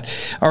like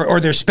that, or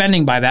they're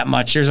spending by that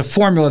much. There's a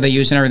formula they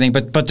use and everything.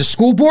 But the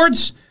school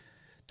boards,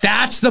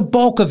 that's the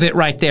bulk of it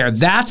right there.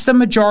 That's the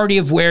majority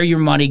of where your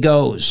money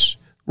goes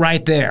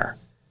right there.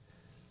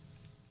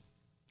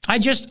 I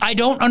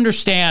don't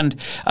understand,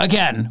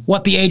 again,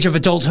 what the age of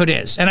adulthood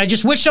is. And I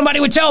just wish somebody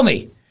would tell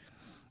me.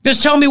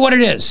 Just tell me what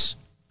it is.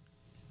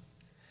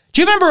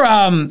 Do you remember,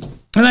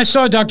 and I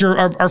saw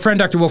our friend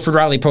Dr. Wilfred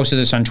Riley posted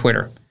this on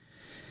Twitter.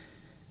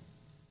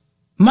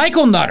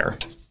 Michael Nutter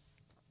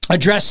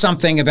addressed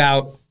something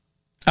about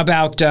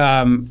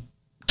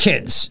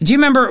kids. Do you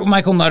remember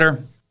Michael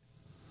Nutter?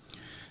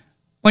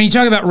 When you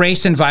talk about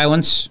race and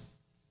violence,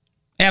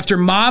 after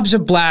mobs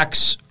of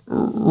blacks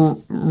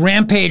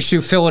rampage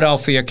through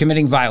Philadelphia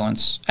committing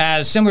violence,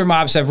 as similar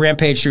mobs have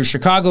rampaged through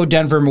Chicago,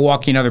 Denver,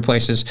 Milwaukee, and other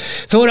places,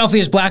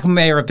 Philadelphia's black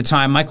mayor at the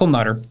time, Michael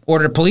Nutter,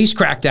 ordered a police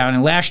crackdown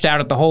and lashed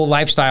out at the whole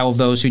lifestyle of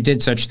those who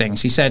did such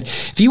things. He said,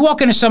 if you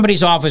walk into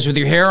somebody's office with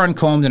your hair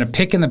uncombed and a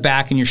pick in the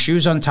back and your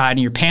shoes untied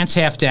and your pants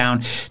half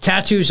down,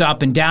 tattoos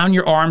up and down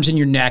your arms and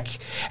your neck,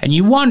 and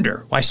you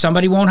wonder why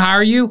somebody won't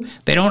hire you,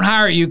 they don't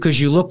hire you because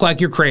you look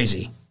like you're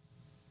crazy.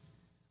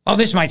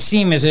 this might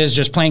seem as it is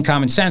just plain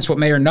common sense. What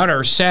Mayor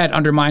Nutter said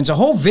undermines a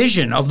whole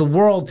vision of the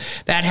world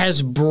that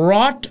has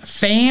brought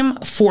fame,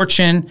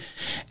 fortune,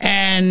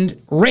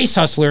 and race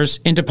hustlers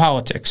into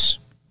politics.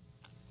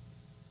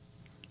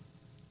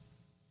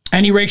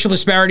 Any racial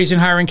disparities in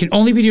hiring can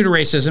only be due to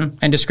racism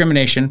and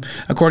discrimination,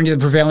 according to the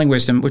prevailing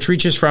wisdom, which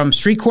reaches from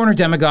street corner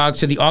demagogues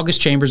to the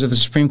august chambers of the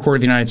Supreme Court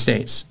of the United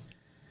States.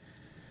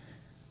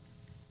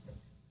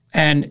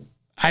 And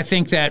I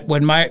think that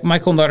when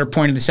Michael Nutter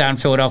pointed this out in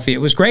Philadelphia,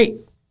 it was great.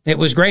 It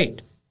was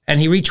great. And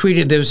he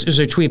retweeted, there was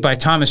a tweet by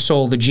Thomas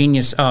Sowell, the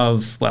genius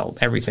of, well,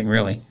 everything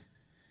really.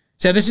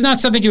 So this is not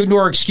something to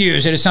ignore or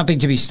excuse. It is something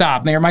to be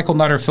stopped. Mayor Michael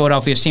Nutter of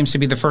Philadelphia seems to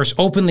be the first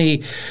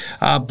openly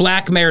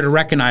black mayor to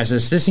recognize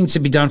this. This needs to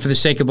be done for the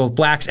sake of both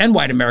blacks and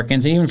white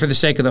Americans, and even for the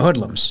sake of the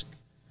hoodlums.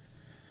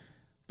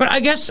 But I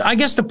guess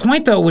the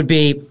point, though, would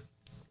be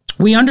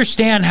we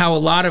understand how a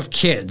lot of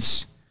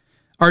kids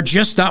are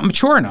just not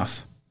mature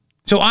enough.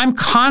 So I'm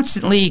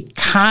constantly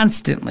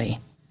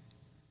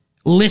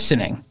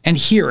listening and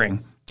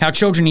hearing how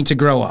children need to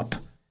grow up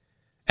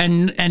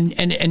and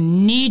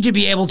need to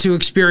be able to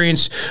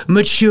experience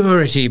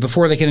maturity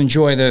before they can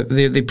enjoy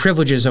the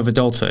privileges of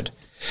adulthood.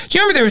 Do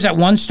you remember there was that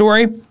one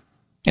story?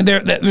 And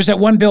there's that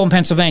one bill in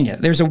Pennsylvania.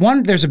 There's a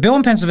bill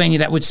in Pennsylvania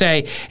that would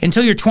say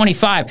until you're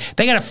 25,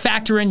 they got to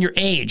factor in your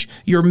age,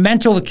 your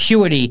mental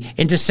acuity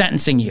into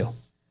sentencing you.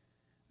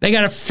 They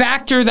got to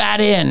factor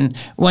that in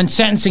when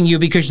sentencing you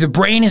because the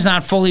brain is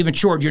not fully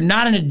matured. You're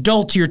not an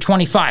adult till you're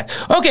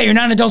 25. Okay, you're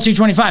not an adult till you're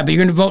 25, but you're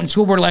going to vote in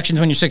school board elections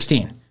when you're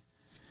 16.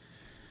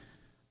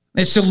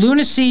 It's the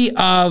lunacy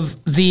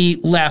of the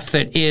left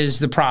that is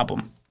the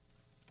problem.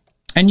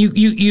 And you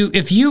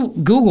if you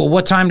Google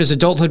what time does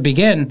adulthood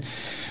begin,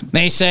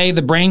 they say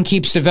the brain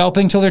keeps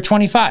developing till they're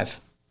 25.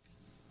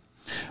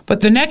 But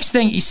the next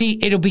thing, you see,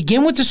 it'll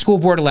begin with the school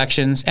board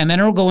elections, and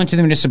then it'll go into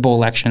the municipal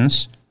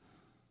elections.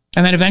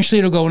 And then eventually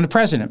it'll go into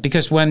president,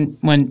 because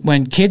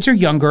when kids are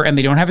younger and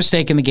they don't have a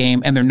stake in the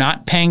game and they're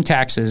not paying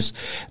taxes,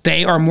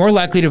 they are more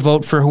likely to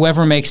vote for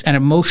whoever makes an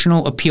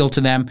emotional appeal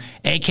to them,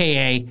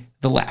 a.k.a.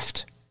 the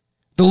left.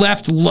 The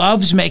left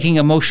loves making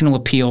emotional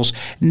appeals,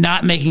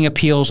 not making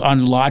appeals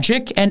on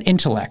logic and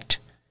intellect.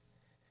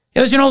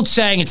 There's an old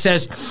saying, it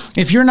says,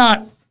 if you're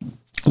not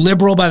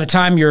liberal by the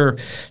time you're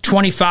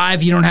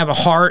 25, you don't have a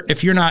heart.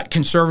 If you're not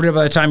conservative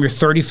by the time you're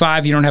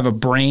 35, you don't have a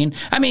brain.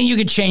 I mean, you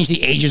could change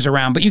the ages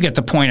around, but you get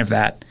the point of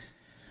that.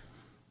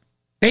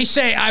 They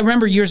say, I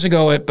remember years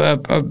ago,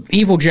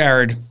 Evil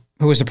Jared,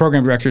 who was the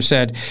program director,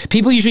 said,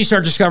 people usually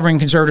start discovering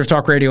conservative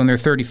talk radio when they're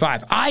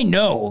 35. I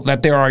know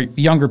that there are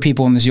younger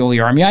people in the Zeoli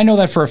army. I know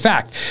that for a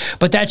fact.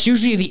 But that's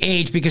usually the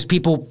age because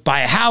people buy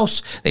a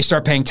house, they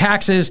start paying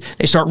taxes,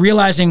 they start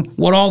realizing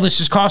what all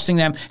this is costing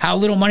them, how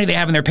little money they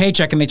have in their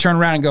paycheck, and they turn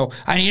around and go,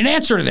 I need an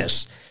answer to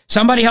this.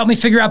 Somebody help me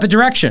figure out the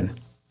direction.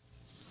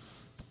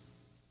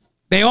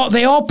 They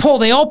all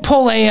pull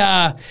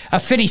a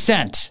 50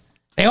 cent.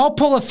 They all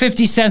pull a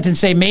 50 cent and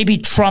say, maybe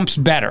Trump's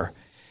better.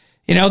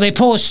 You know, they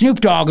pull a Snoop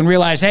Dogg and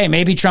realize, hey,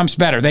 maybe Trump's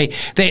better.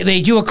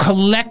 They do a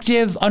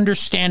collective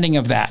understanding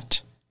of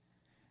that.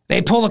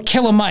 They pull a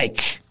Killer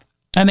Mike,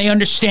 and they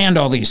understand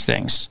all these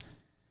things.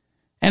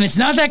 And it's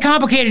not that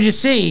complicated to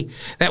see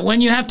that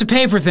when you have to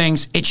pay for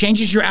things, it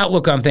changes your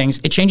outlook on things.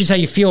 It changes how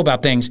you feel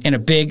about things in a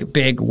big,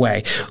 big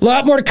way. A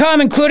lot more to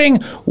come,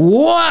 including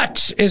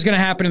what is going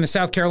to happen in the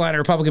South Carolina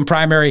Republican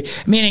primary,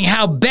 meaning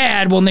how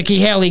bad will Nikki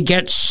Haley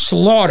get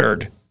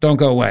slaughtered. Don't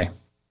go away.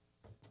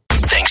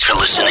 Thanks for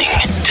listening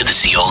to the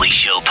Zeoli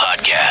Show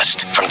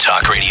podcast from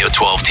Talk Radio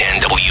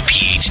 1210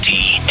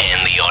 WPHT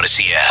and the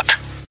Odyssey app.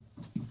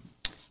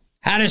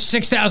 How does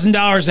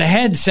 $6,000 a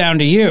head sound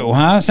to you,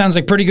 huh? Sounds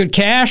like pretty good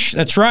cash?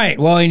 That's right.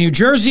 Well, a New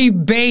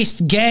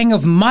Jersey-based gang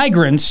of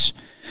migrants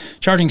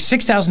charging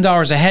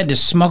 $6,000 a head to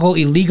smuggle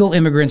illegal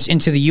immigrants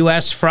into the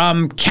U.S.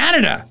 from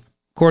Canada,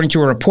 according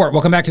to a report.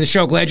 Welcome back to the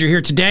show. Glad you're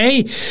here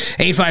today.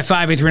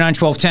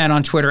 855-839-1210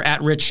 on Twitter,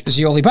 at Rich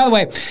Zeoli. By the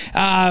way,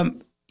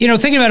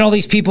 thinking about all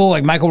these people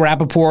like Michael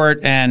Rappaport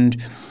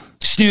and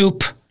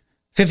Snoop,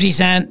 50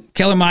 Cent,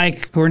 Killer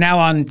Mike, who are now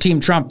on Team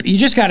Trump, you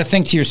just got to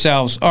think to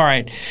yourselves, all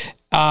right,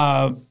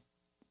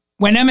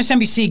 when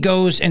MSNBC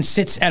goes and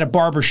sits at a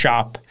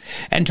barbershop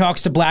and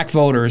talks to black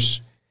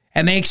voters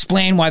and they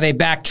explain why they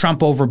back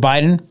Trump over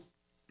Biden,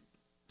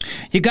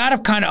 you got to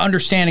kind of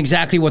understand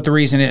exactly what the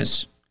reason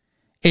is.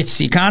 It's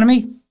the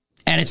economy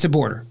and it's the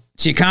border.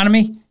 It's the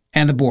economy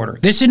and the border.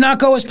 This did not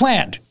go as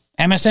planned.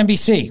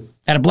 MSNBC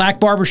at a black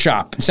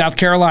barbershop in South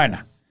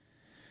Carolina.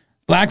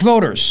 Black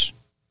voters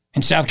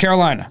in South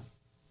Carolina.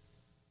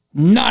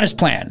 Not as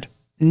planned.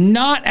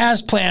 Not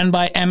as planned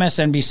by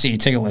MSNBC.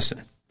 Take a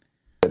listen.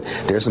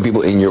 There are some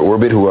people in your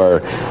orbit who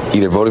are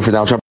either voting for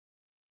Donald Trump.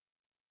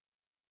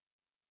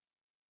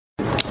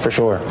 For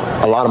sure.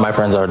 A lot of my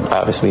friends are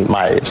obviously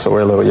my age, so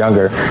we're a little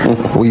younger.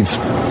 We've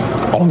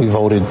only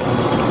voted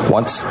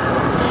once,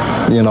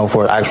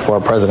 for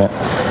a president.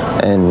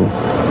 And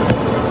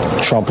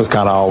Trump is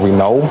kind of all we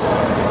know.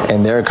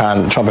 And they're kind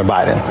of Trump and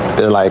Biden.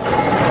 They're like,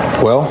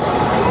 well,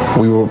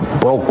 we were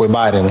broke with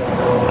Biden.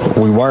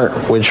 we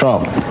weren't with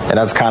Trump. And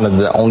that's kind of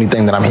the only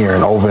thing that I'm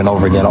hearing over and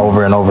over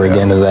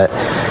again, is that,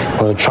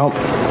 well, Trump,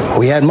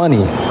 we had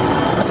money.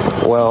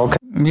 Well, okay.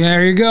 Yeah,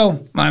 there you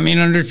go. I mean,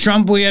 under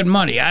Trump, we had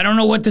money. I don't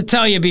know what to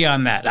tell you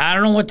beyond that. I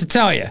don't know what to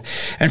tell you.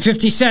 And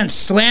 50 Cent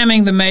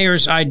slamming the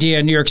mayor's idea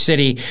in New York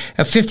City,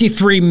 a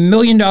 $53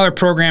 million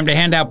program to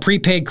hand out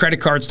prepaid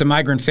credit cards to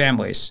migrant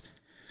families.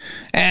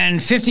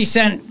 And 50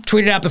 Cent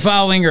tweeted out the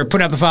following, or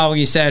put out the following.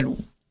 He said,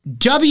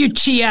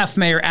 WTF,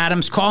 Mayor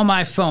Adams, call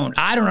my phone.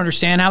 I don't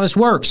understand how this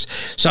works.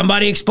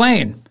 Somebody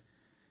explain.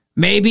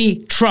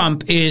 Maybe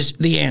Trump is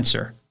the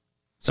answer.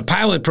 It's a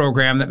pilot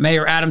program that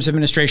Mayor Adams'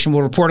 administration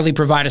will reportedly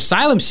provide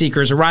asylum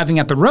seekers arriving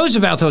at the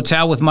Roosevelt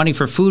Hotel with money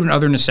for food and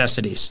other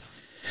necessities.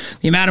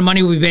 The amount of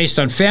money will be based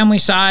on family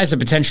size and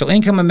potential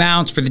income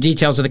amounts. For the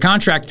details of the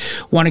contract,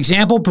 one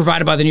example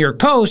provided by the New York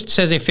Post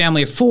says a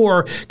family of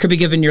 4 could be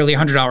given nearly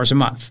 $100 a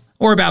month,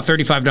 or about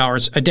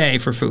 $35 a day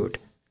for food.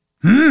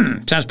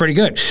 Sounds pretty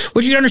good.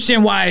 But you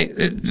understand why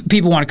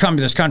people want to come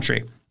to this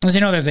country. Because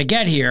they know that if they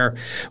get here,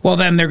 well,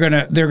 then they're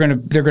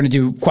gonna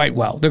do quite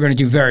well. They're going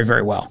to do very,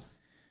 very well.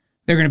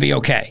 They're going to be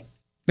okay.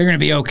 They're going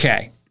to be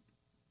okay.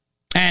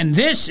 And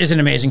this is an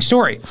amazing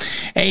story.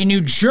 A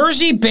New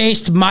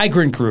Jersey-based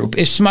migrant group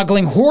is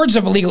smuggling hordes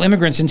of illegal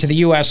immigrants into the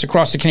U.S.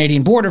 across the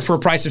Canadian border for a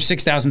price of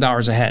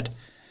 $6,000 a head.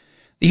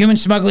 The human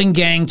smuggling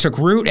gang took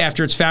root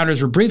after its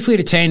founders were briefly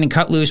detained and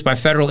cut loose by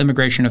federal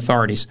immigration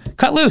authorities.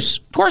 Cut loose.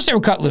 Of course they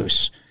were cut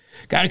loose.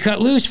 Got to cut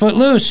loose, foot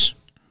loose.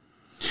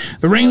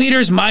 The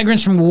ringleaders,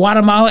 migrants from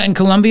Guatemala and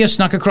Colombia,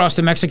 snuck across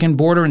the Mexican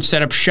border and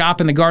set up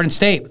shop in the Garden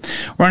State,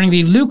 running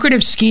the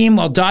lucrative scheme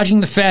while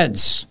dodging the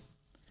feds.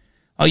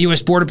 While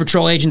U.S. Border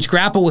Patrol agents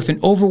grapple with an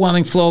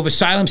overwhelming flow of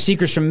asylum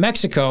seekers from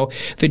Mexico,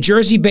 the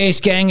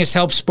Jersey-based gang has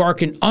helped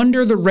spark an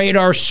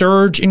under-the-radar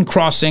surge in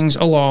crossings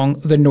along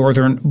the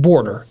northern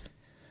border.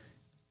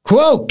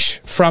 Quote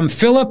from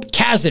Philip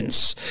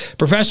Kazins,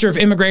 professor of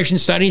immigration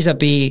studies at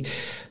the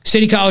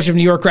City College of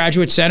New York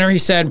Graduate Center. He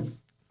said,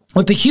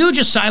 with the huge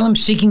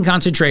asylum-seeking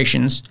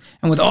concentrations,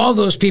 and with all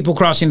those people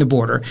crossing the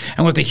border,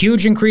 and with the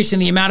huge increase in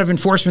the amount of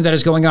enforcement that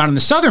is going on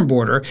the southern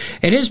border,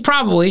 it is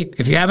probably,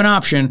 if you have an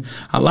option,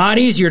 a lot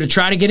easier to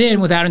try to get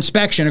in without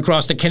inspection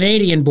across the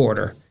Canadian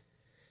border.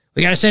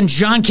 We got to send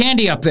John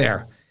Candy up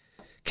there.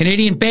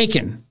 Canadian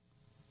bacon.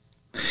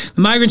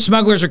 The migrant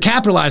smugglers are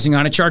capitalizing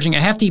on it, charging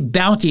a hefty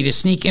bounty to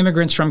sneak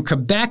immigrants from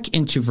Quebec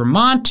into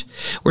Vermont,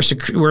 where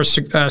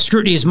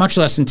scrutiny is much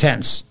less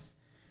intense.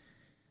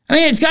 I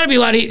mean, it's got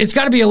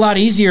to be a lot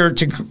easier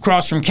to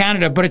cross from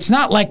Canada, but it's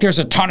not like there's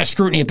a ton of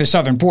scrutiny at the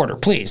southern border.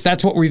 Please,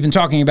 that's what we've been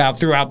talking about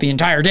throughout the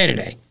entire day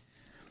today.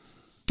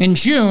 In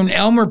June,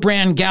 Elmer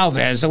Brand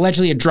Galvez,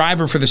 allegedly a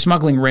driver for the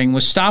smuggling ring,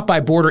 was stopped by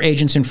border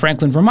agents in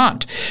Franklin,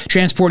 Vermont,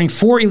 transporting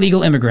 4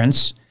 illegal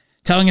immigrants,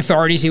 telling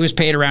authorities he was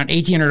paid around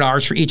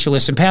 $1,800 for each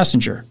illicit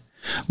passenger,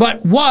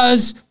 but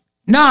was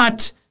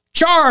not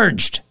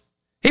charged.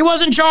 He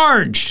wasn't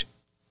charged.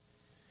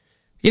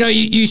 You know,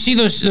 you see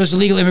those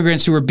illegal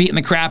immigrants who were beating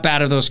the crap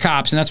out of those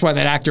cops, and that's why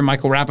that actor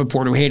Michael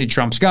Rappaport, who hated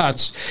Trump's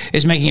guts,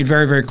 is making it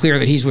very, very clear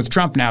that he's with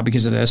Trump now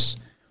because of this.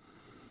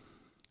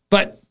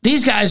 But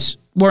these guys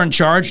weren't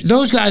charged.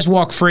 Those guys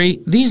walk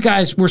free. These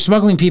guys were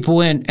smuggling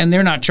people in, and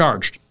they're not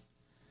charged.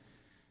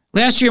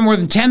 Last year, more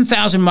than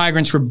 10,000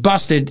 migrants were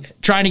busted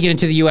trying to get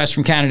into the U.S.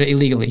 from Canada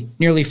illegally,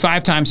 nearly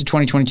 5 times the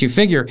 2022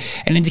 figure,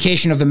 an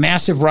indication of the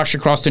massive rush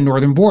across the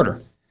northern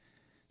border.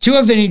 2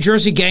 of the New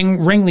Jersey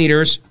gang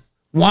ringleaders,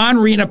 Juan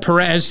Rena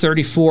Perez,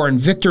 34, and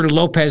Victor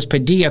Lopez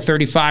Padilla,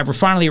 35, were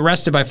finally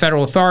arrested by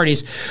federal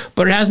authorities,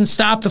 but it hasn't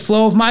stopped the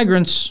flow of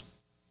migrants.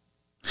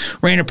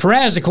 Rena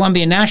Perez, a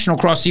Colombian national,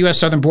 crossed the U.S.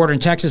 southern border in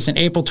Texas in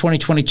April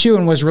 2022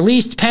 and was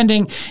released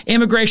pending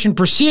immigration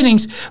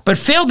proceedings, but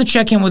failed to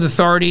check in with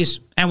authorities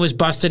and was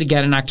busted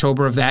again in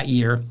October of that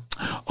year,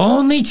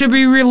 only to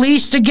be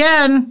released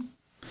again.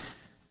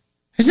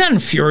 Isn't that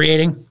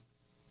infuriating?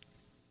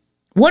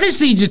 What is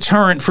the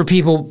deterrent for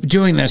people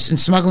doing this and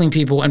smuggling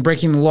people and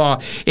breaking the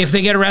law if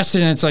they get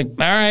arrested and it's like,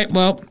 all right,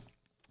 well,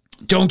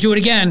 don't do it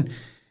again.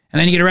 And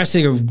then you get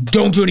arrested and go,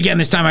 don't do it again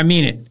this time, I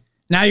mean it.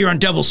 Now you're on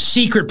double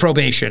secret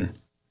probation.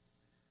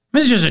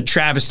 This is just a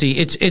travesty.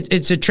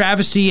 It's a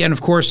travesty. And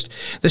of course,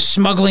 the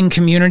smuggling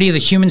community, the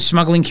human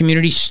smuggling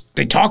community,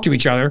 they talk to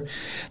each other.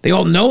 They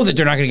all know that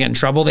they're not going to get in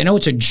trouble. They know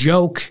it's a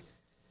joke.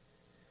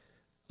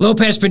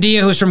 Lopez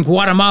Padilla, who's from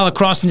Guatemala,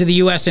 crossed into the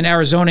U.S. and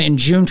Arizona in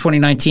June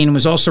 2019 and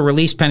was also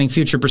released pending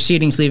future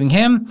proceedings, leaving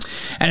him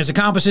and his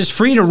accomplices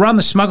free to run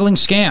the smuggling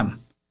scam.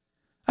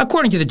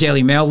 According to the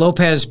Daily Mail,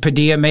 Lopez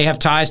Padilla may have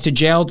ties to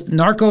jailed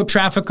narco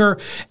trafficker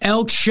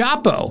El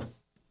Chapo,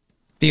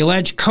 the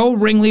alleged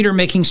co-ringleader,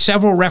 making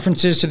several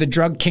references to the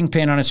drug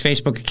kingpin on his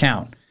Facebook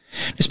account.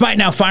 Despite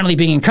now finally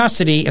being in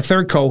custody, a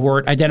third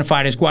cohort,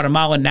 identified as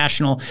Guatemalan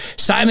national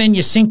Simon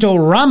Jacinto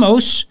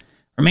Ramos,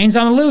 remains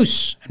on the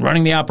loose and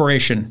running the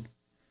operation.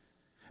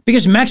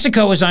 Because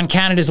Mexico is on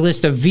Canada's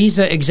list of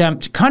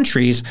visa-exempt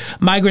countries,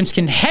 migrants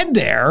can head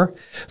there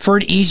for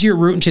an easier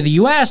route into the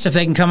U.S. if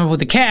they can come up with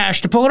the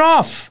cash to pull it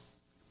off.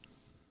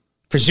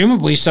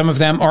 Presumably, some of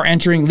them are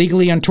entering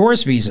legally on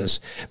tourist visas,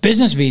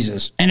 business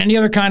visas, and any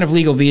other kind of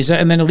legal visa,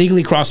 and then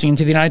illegally crossing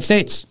into the United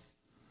States.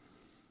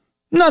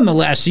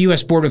 Nonetheless, the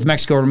U.S. border with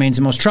Mexico remains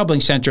the most troubling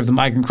center of the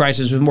migrant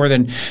crisis, with more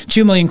than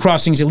 2 million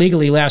crossings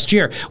illegally last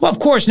year. Well, of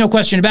course, no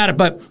question about it,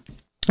 but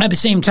at the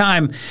same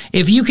time,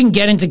 if you can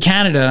get into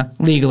Canada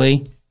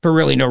legally for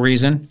really no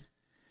reason,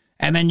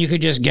 and then you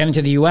could just get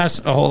into the U.S.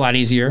 a whole lot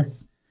easier,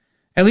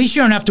 at least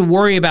you don't have to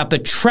worry about the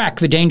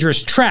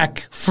dangerous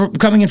trek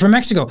coming in from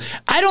Mexico.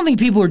 I don't think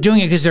people are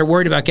doing it because they're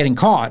worried about getting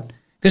caught,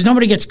 because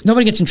nobody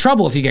gets in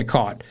trouble if you get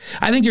caught.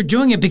 I think they're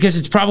doing it because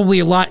it's probably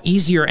a lot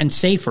easier and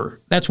safer.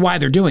 That's why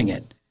they're doing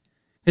it.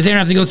 Because they don't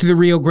have to go through the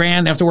Rio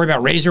Grande. They don't have to worry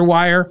about razor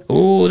wire.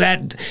 Oh,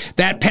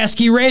 that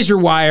pesky razor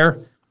wire.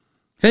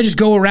 They just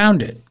go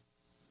around it.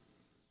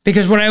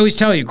 Because what I always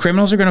tell you,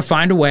 criminals are going to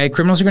find a way.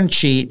 Criminals are going to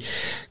cheat.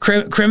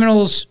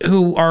 Criminals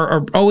who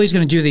are always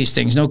going to do these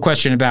things, no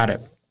question about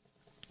it.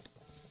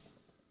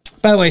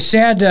 By the way,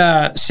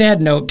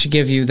 sad note to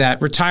give you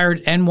that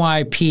retired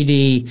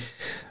NYPD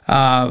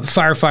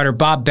firefighter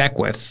Bob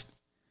Beckwith,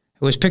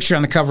 who was pictured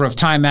on the cover of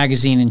Time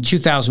magazine in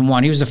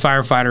 2001. He was the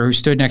firefighter who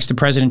stood next to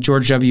President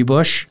George W.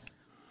 Bush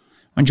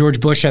when George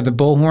Bush had the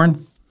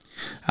bullhorn.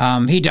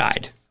 He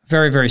died.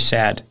 Very, very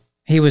sad.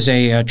 He was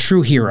a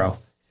true hero.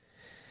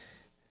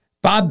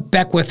 Bob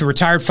Beckwith, a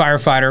retired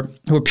firefighter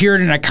who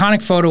appeared in an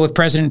iconic photo with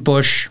President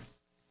Bush,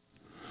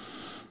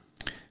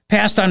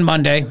 passed on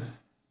Monday.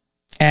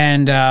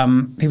 And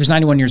he was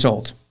 91 years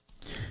old.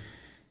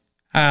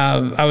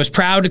 I was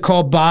proud to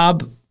call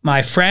Bob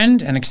my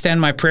friend and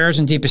extend my prayers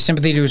and deepest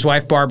sympathy to his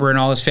wife, Barbara, and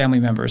all his family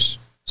members,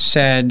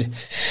 said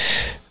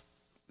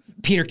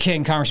Peter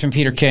King, Congressman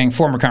Peter King,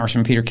 former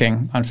Congressman Peter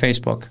King on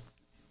Facebook.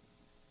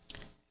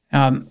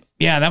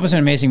 Yeah, that was an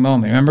amazing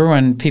moment. Remember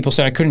when people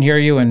said, I couldn't hear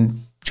you,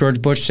 and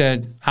George Bush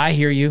said, I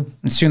hear you.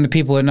 And soon the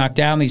people that knocked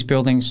down these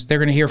buildings, they're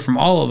going to hear from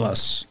all of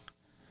us.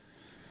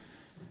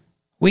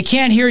 We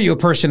can't hear you, a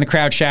person in the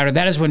crowd shouted.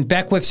 That is when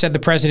Beckwith said the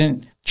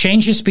president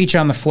changed his speech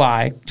on the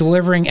fly,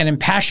 delivering an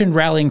impassioned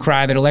rallying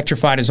cry that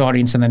electrified his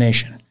audience and the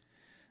nation.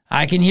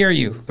 I can hear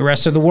you. The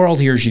rest of the world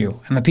hears you.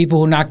 And the people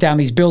who knocked down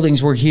these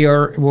buildings will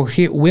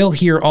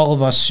hear all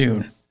of us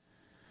soon.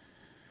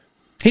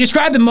 He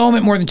described the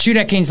moment more than 2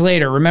 decades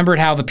later, remembered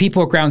how the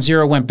people at Ground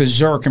Zero went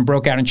berserk and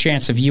broke out in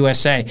chants of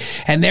USA.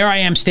 And there I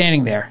am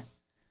standing there.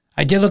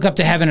 I did look up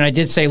to heaven and I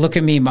did say, look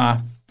at me, Ma.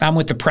 I'm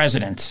with the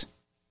president.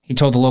 He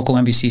told the local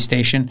NBC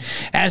station.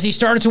 As he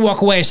started to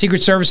walk away, a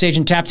Secret Service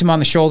agent tapped him on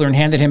the shoulder and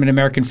handed him an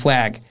American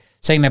flag,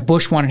 saying that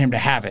Bush wanted him to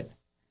have it.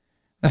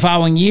 The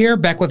following year,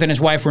 Beckwith and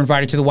his wife were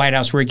invited to the White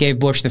House, where he gave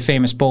Bush the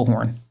famous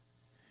bullhorn.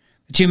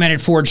 The two men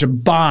had forged a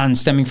bond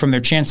stemming from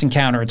their chance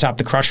encounter atop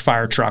the crushed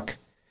fire truck.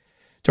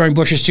 During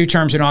Bush's 2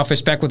 terms in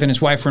office, Beckwith and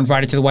his wife were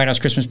invited to the White House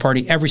Christmas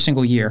party every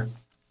single year.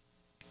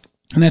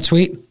 Isn't that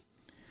sweet?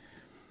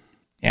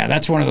 Yeah,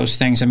 that's one of those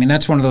things. I mean,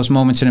 that's one of those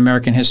moments in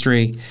American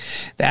history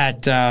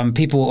that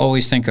people will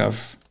always think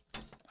of.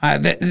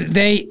 And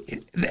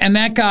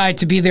that guy,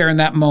 to be there in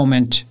that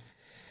moment,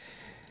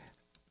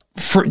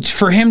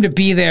 for him to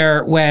be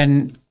there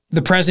when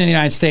the president of the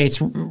United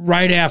States,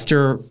 right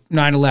after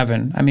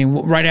 9/11, I mean,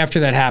 right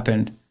after that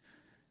happened,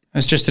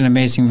 it's just an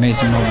amazing,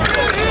 amazing moment.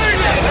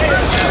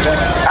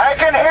 I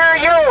can hear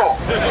you.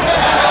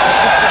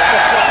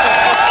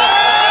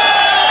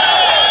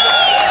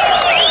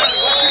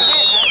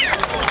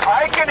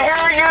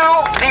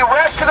 The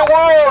rest of the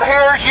world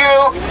hears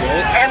you,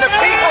 and the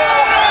people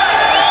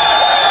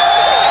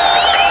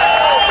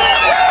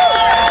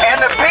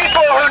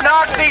who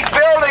knock these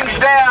buildings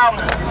down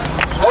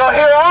will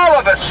hear all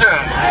of us soon.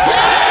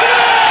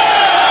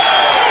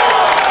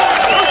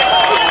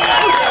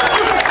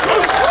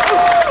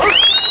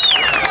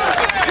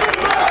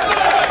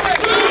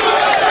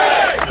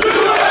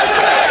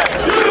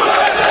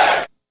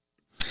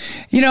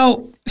 You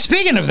know,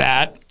 speaking of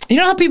that, you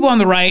know how people on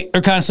the right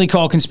are constantly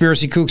called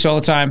conspiracy kooks all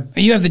the time?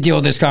 You have to deal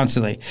with this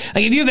constantly.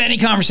 Like, if you have any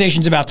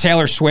conversations about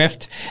Taylor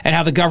Swift and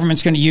how the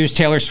government's going to use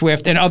Taylor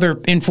Swift and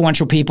other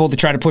influential people to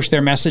try to push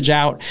their message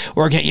out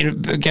or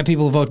get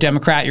people to vote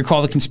Democrat, you're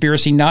called a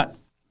conspiracy nut.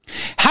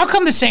 How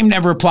come the same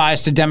never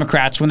applies to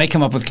Democrats when they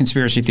come up with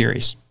conspiracy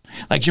theories?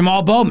 Like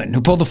Jamal Bowman, who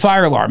pulled the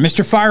fire alarm,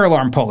 Mr. Fire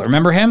Alarm Puller.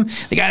 Remember him?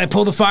 The guy that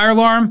pulled the fire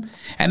alarm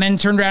and then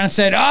turned around and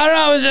said, oh,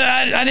 no,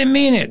 I didn't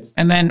mean it.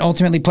 And then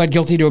ultimately pled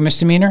guilty to a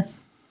misdemeanor.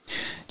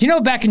 Do you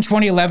know back in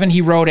 2011,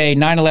 he wrote a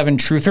 9/11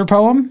 truther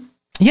poem?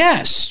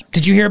 Yes.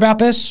 Did you hear about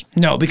this?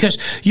 No, because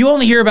you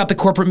only hear about the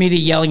corporate media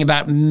yelling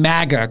about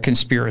MAGA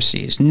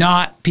conspiracies,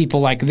 not people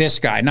like this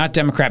guy, not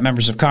Democrat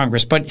members of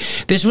Congress. But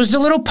this was the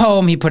little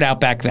poem he put out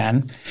back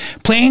then.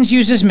 Planes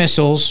used as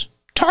missiles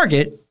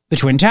target the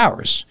Twin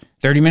Towers.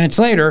 30 minutes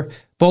later,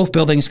 both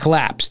buildings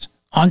collapsed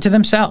onto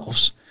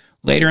themselves.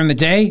 Later in the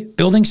day,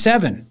 Building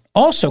 7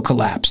 also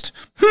collapsed.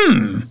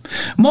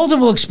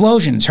 Multiple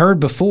explosions heard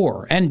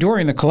before and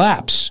during the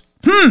collapse.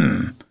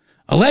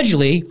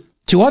 Allegedly,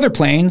 2 other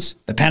planes,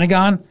 the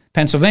Pentagon,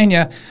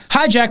 Pennsylvania,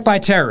 hijacked by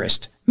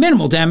terrorists.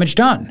 Minimal damage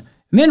done.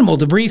 Minimal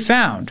debris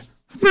found.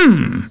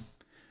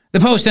 The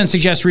Post then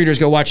suggests readers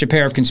go watch a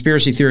pair of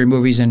conspiracy theory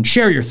movies and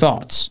share your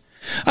thoughts.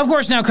 Of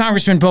course, now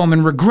Congressman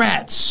Bowman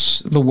regrets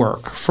the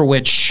work for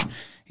which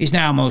he's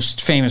now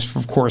most famous for,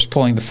 of course,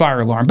 pulling the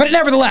fire alarm. But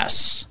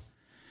nevertheless,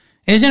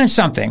 isn't it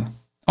something?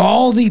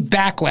 All the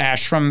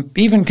backlash from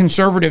even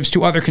conservatives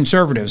to other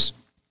conservatives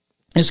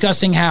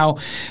discussing how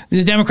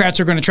the Democrats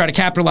are going to try to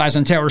capitalize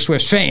on Taylor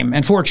Swift's fame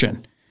and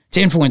fortune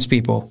to influence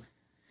people.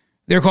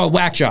 They're called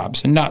whack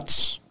jobs and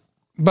nuts.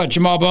 But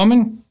Jamal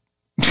Bowman?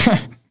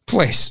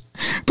 Please.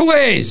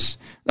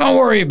 Don't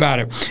worry about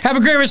it. Have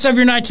a great rest of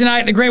your night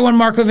tonight. The great one,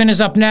 Mark Levin,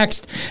 is up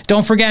next.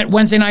 Don't forget,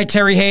 Wednesday night,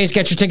 Terry Hayes.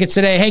 Get your tickets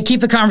today. Hey,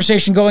 keep the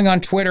conversation going on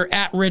Twitter,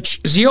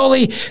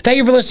 @RichZioli. Thank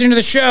you for listening to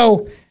the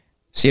show.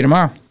 See you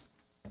tomorrow.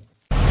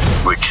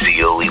 Rich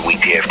Zioli,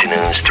 weekday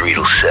afternoons, 3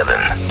 to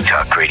 7.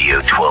 Talk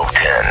Radio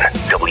 1210,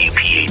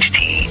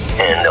 WPHT,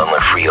 and on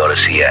the free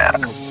Odyssey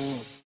app.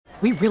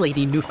 We really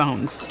need new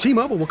phones.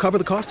 T-Mobile will cover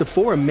the cost of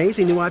 4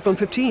 amazing new iPhone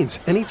 15s,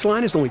 and each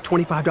line is only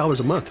 $25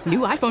 a month. New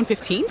iPhone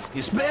 15s?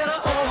 It's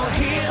better over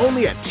here.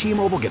 Only at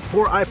T-Mobile, get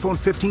 4 iPhone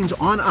 15s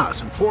on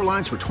us and 4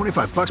 lines for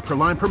 $25 per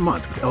line per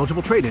month with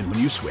eligible trade-in when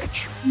you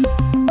switch.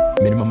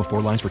 Minimum of 4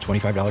 lines for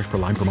 $25 per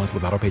line per month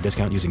with autopay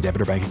discount using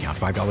debit or bank account.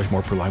 $5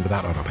 more per line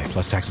without autopay,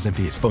 plus taxes and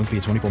fees. Phone fee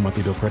at 24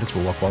 monthly bill credits for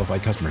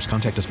well-qualified customers.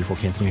 Contact us before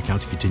canceling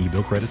account to continue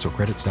bill credits or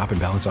credit stop and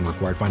balance on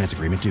required finance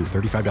agreement due.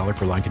 $35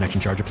 per line connection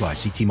charge applies.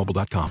 See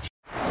T-Mobile.com.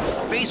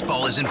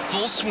 Baseball is in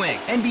full swing.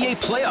 NBA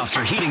playoffs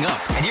are heating up,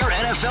 and your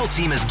NFL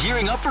team is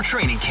gearing up for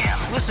training camp.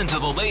 Listen to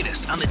the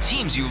latest on the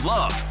teams you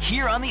love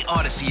here on the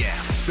Odyssey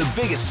app. The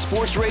biggest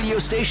sports radio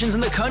stations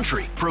in the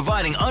country,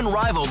 providing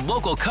unrivaled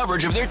local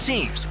coverage of their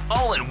teams,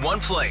 all in one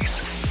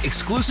place.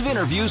 Exclusive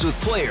interviews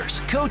with players,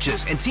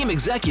 coaches, and team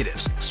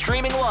executives,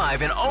 streaming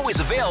live and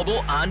always available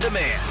on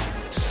demand.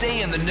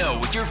 Stay in the know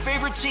with your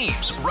favorite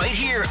teams right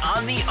here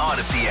on the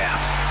Odyssey app.